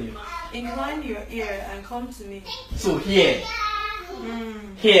 Continue. Incline your ear and come to me. So hear.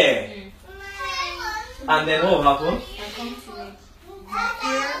 Hear. And then what will happen? And come to me.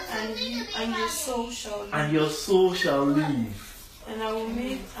 Here and your soul shall live. And your soul shall live. And I will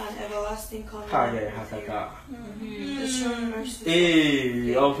make an everlasting covenant with you. The sure mercy.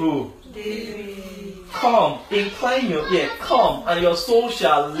 Hey, of who? David. Come, incline your ear. Come, and your soul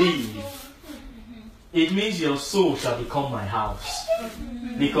shall live. It means your soul shall become my house.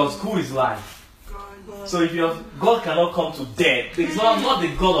 Because who is life? So if God cannot come to death, it's not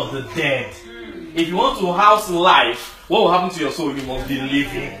the God of the dead. If you want to house life, what will happen to your soul? You must be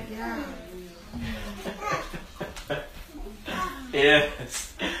living.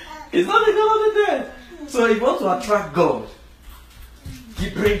 Yes. It's not the God of the dead. So if you want to attract God, you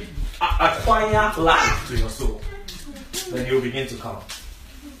acquire life to your soul. Then He will begin to come.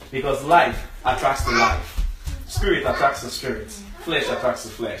 Because life attracts the life. Spirit attracts the spirit. Flesh attracts the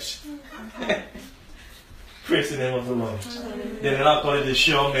flesh. Praise the name of the Lord. Then they now call it the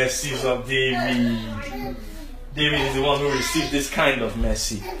sure mercies of David. David is the one who received this kind of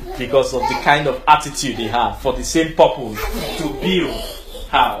mercy because of the kind of attitude he had for the same purpose, to build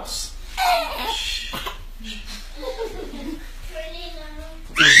house.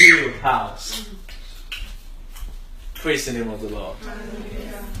 To build house. Praise the name of the Lord.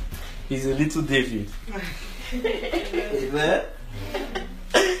 He's a little David. Amen.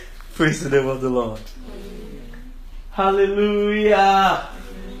 Praise the name of the Lord. Hallelujah.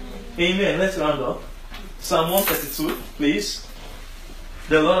 Amen. Let's round up. Psalm 132, please.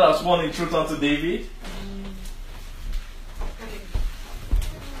 The Lord has sworn in truth unto David.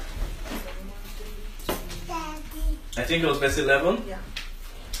 I think it was verse 11. Yeah.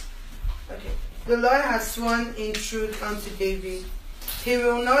 Okay. The Lord has sworn in truth unto David. He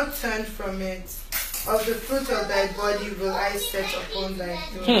will not turn from it. Of the fruit of thy body will I set upon thy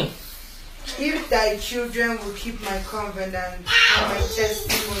throne. If thy children will keep my covenant and my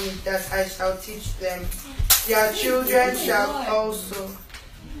testimony that I shall teach them, their children shall also.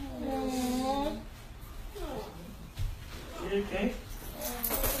 You okay?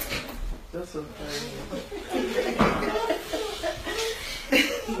 That's okay.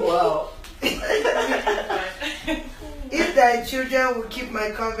 Wow. If thy children will keep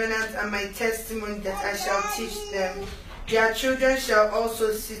my covenant and my testimony that I shall teach them, their children shall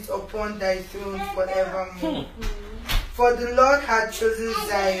also sit upon thy throne forevermore. For the Lord had chosen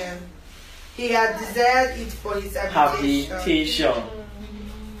Zion. He had desired it for his habitation.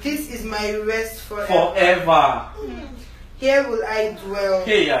 This is my rest forever. Here will I dwell.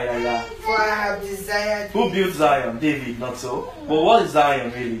 For I have desired. Who built Zion? David, not so. But what is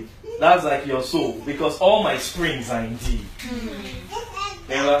Zion really? That's like your soul. Because all my springs are in thee.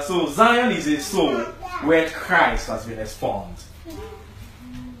 So Zion is a soul where Christ has been spawned.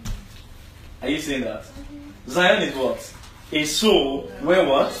 Are you saying that? Zion is what? A soul where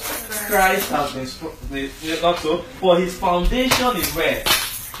what? Christ has been spawned. Not so. For his foundation is where?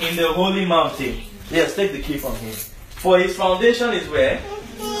 In the holy mountain. Yes, take the key from him. For his foundation is where?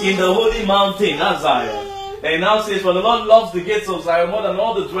 In the holy mountain. That's Zion. And it now says, for the Lord loves the gates of Zion more than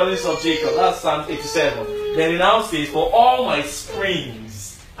all the dwellings of Jacob. That's Psalm 87. Then it now says, for all my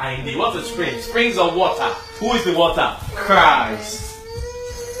springs are in thee. What's a spring? Springs of water. Who is the water? Christ.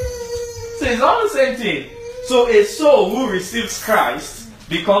 So it's all the same thing. So a soul who receives Christ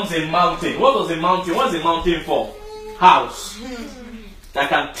becomes a mountain. What was a mountain? What is a mountain for? House. That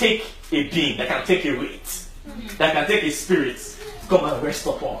can take a being. That can take a weight. That can take a spirit. Come and rest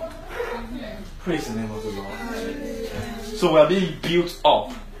upon. Praise the name of the Lord. So we are being built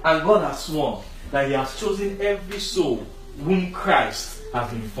up. And God has sworn that He has chosen every soul whom Christ has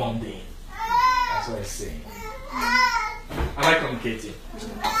been formed in. That's what I'm saying. Am I communicating?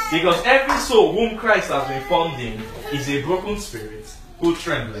 Because every soul whom Christ has been formed in is a broken spirit who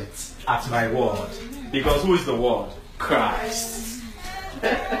trembleth at my word. Because who is the word? Christ.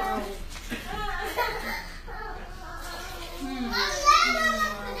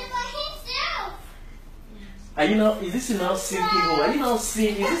 Are you now? Is this now sinking? Are you now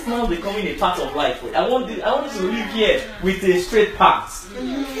seeing? Is this now becoming a part of life? I want you to live here with a straight path.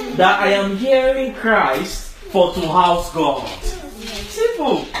 That I am hearing Christ for to house God.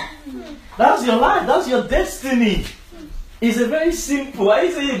 Simple. That's your life. That's your destiny. It's a very simple. I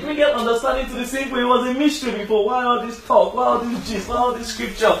say you bring out understanding to the simple. It was a mystery before. Why all this talk? Why all this gist? Why all this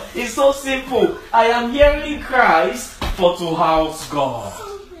scripture? It's so simple. I am hearing Christ for to house God.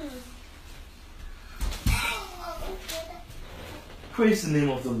 Praise the name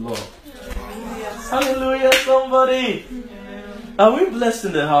of the Lord. Hallelujah, somebody. Are we blessed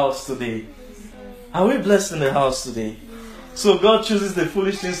in the house today? Are we blessed in the house today? So God chooses the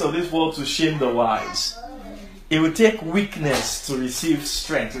foolish things of this world to shame the wise. It will take weakness to receive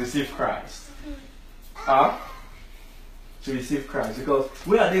strength, to receive Christ. to receive Christ. Because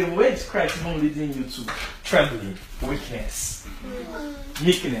where is Christ even leading you to? Trembling, weakness,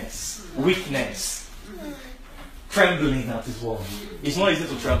 meekness, weakness, trembling at His word. It's not easy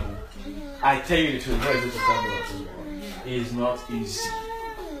to tremble. I tell you the truth, it's not easy to tremble at His word. It is not easy.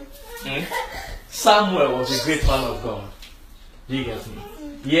 Samuel was a great man of God. Do you get me?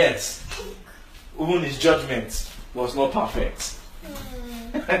 Yes, even his judgment was not perfect.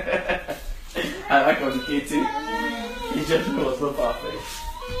 Am I communicating? His judgment was not perfect.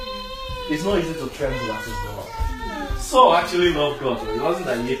 It's not easy to tremble at His word. Saul actually loved God. It wasn't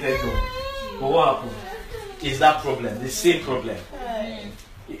that he hated God. But what happened? Is that problem, the same problem.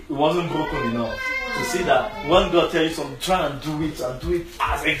 It wasn't broken enough to see that when God tells you something, try and do it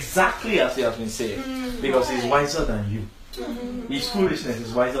as exactly as He has been saying. Because He's wiser than you. His foolishness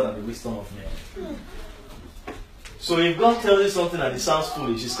is wiser than the wisdom of men. So if God tells you something and it sounds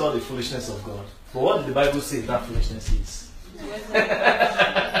foolish, it's called the foolishness of God. But what did the Bible say that foolishness is?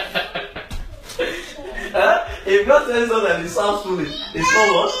 If God tells you something and it sounds foolish, it's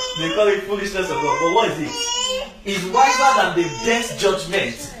called what? They call it foolishness of God. But what is it? It's wiser than the best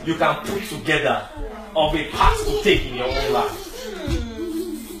judgment you can put together of a path to take in your own life.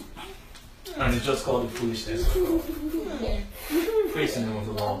 And it's just called the foolishness of God. Praise the name of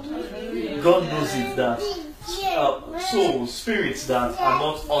the Lord. God knows it that souls, spirits that are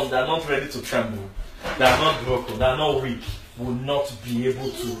not ready to tremble, that are not broken, that are not weak, will not be able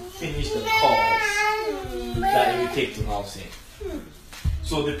to finish the cause that it will take to house Him.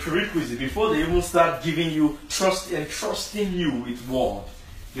 So the prerequisite, before they even start giving you trust and trusting you with word,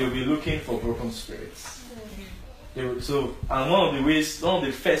 they'll be looking for broken spirits. And one of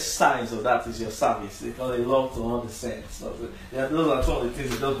the first signs of that is your service, because they love to all the saints. Those are some of the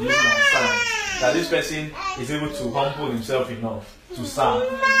things they don't use as signs that this person is able to humble himself enough to serve,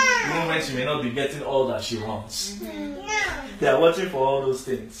 even when she may not be getting all that she wants. They are watching for all those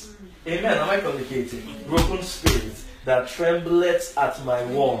things. Amen. Am I communicating? Broken spirits that trembleth at my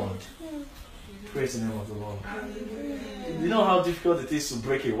word. Praise the name of the Lord. You know how difficult it is to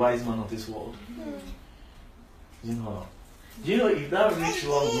break a wise man of this world? Do you know if that rich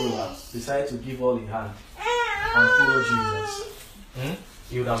young ruler decided to give all he had and follow Jesus,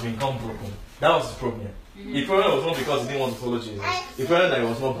 he would have become broken. That was the problem. The problem was not because he didn't want to follow Jesus. The problem that he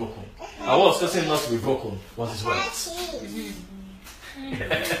was not broken. And what was causing him not to be broken was his wealth.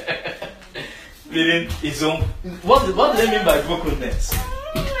 Leading his own. What do they mean by brokenness?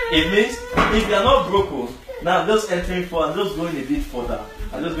 It means if you are not broken, now I'm just entering for and just going a bit further.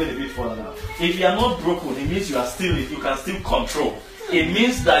 Now. If you are not broken, it means you can still control. It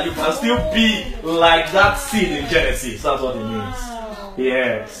means that you can still be like that seed in Genesis. That's what it means.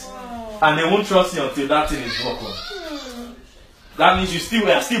 Yes. And they won't trust you until that thing is broken. That means you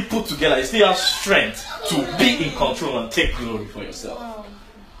are still put together. You still have strength to be in control and take glory for yourself.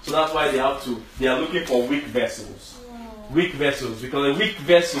 So that's why they are looking for weak vessels. Weak vessels, because a weak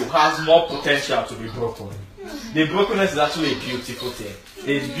vessel has more potential to be broken. The brokenness is actually a beautiful thing.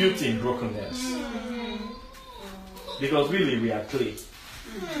 There's beauty in brokenness. Because really we are clay.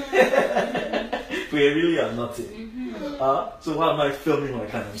 We really are nothing. So why am I feeling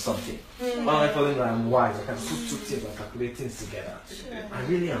like I am something? Why am I feeling like I'm wise? I can put two things and calculate things together. I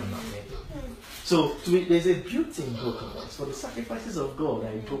really am nothing. So there's a beauty in brokenness. For the sacrifices of God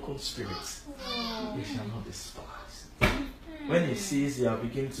are in broken spirits. You shall not despise. When He sees you are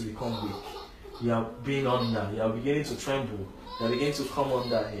beginning to become weak, you are being under, you are beginning to tremble, you are beginning to come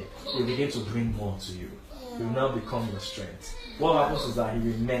under Him, He begin to bring more to you. He will now become your strength. What happens is that He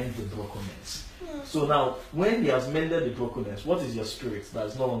will mend the brokenness. So now, when He has mended the brokenness, what is your spirit that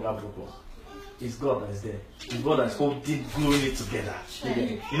is no longer broken? It's God that is there. It's God that is holding, gluing it together.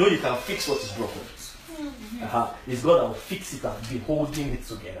 You know you can fix what is broken. It's God that will fix it and be holding it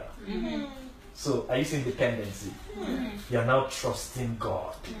together. So, are you seeing dependency? You are now trusting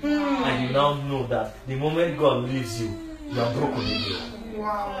God. And you now know that the moment God leaves you, you are broken again.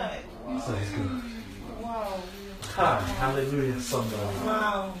 Wow. So it's good. Wow. Hallelujah, somebody.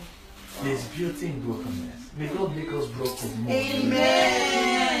 Wow. There's beauty in brokenness. May God make us broken more.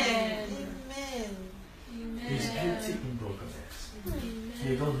 Amen. There's beauty in brokenness.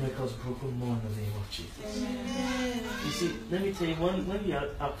 May God make us broken more in the name of Jesus. You see, let me tell you, when you are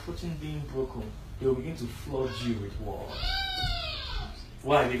approaching being broken, He will begin to flood you with words.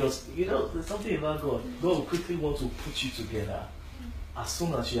 Why? Because, there's something about God. God will quickly want to put you together. As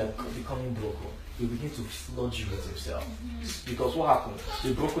soon as you are becoming broken, He will begin to flood you with Himself. Because what happens?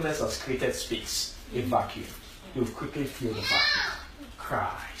 The brokenness has created space, a vacuum. You will quickly fill the vacuum.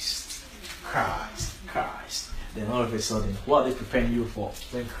 Christ. Then all of a sudden, what are they preparing you for?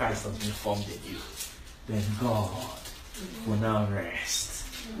 When Christ has been formed in you, then God will now rest.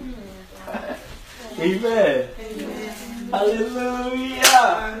 Amen.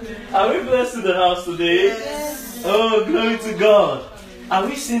 Hallelujah. Are we blessed in the house today? Yes. Oh, glory to God. Are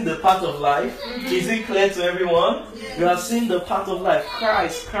we seeing the path of life? Is it clear to everyone? You are seeing the path of life.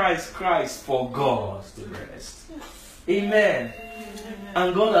 Christ for God to rest. Amen.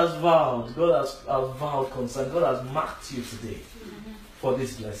 And God has vowed, God has vowed concern, God has marked you today for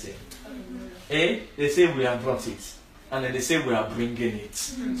this blessing. Eh? They say we have brought it. And then they say we are bringing it.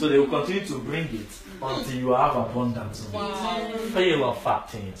 So they will continue to bring it until you have abundance of it. Fail of fat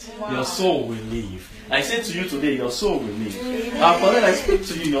things. Your soul will live. I say to you today, your soul will live. When I speak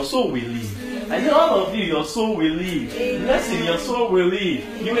to you, your soul will live. I say all of you, your soul will live. Listen, your soul will live.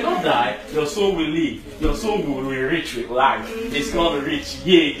 You will not die, your soul will live. Your soul will be rich with life. It's called rich,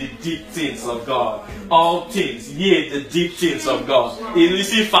 yea, the deep things of God. All things, yea, the deep things of God. You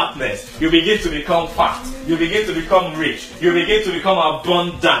see fatness, you begin to become fat. You begin to become rich. You begin to become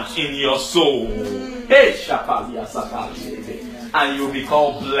abundant in your soul. Hey, and you will be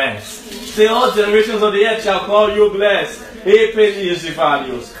called blessed. Say, all generations of the earth shall call you blessed.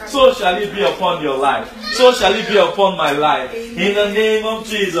 So shall it be upon your life. So shall it be upon my life. In the name of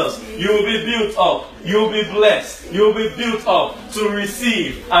Jesus, you will be built up. You will be blessed. You will be built up to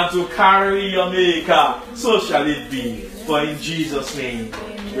receive and to carry your Maker. So shall it be. For in Jesus' name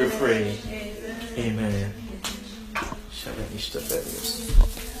we pray. Amen.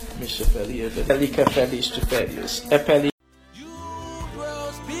 You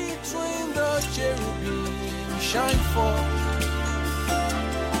dwells between the cherubim, shine forth.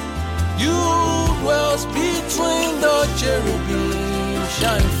 You dwells between the cherubim,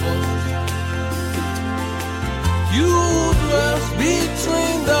 shine forth. You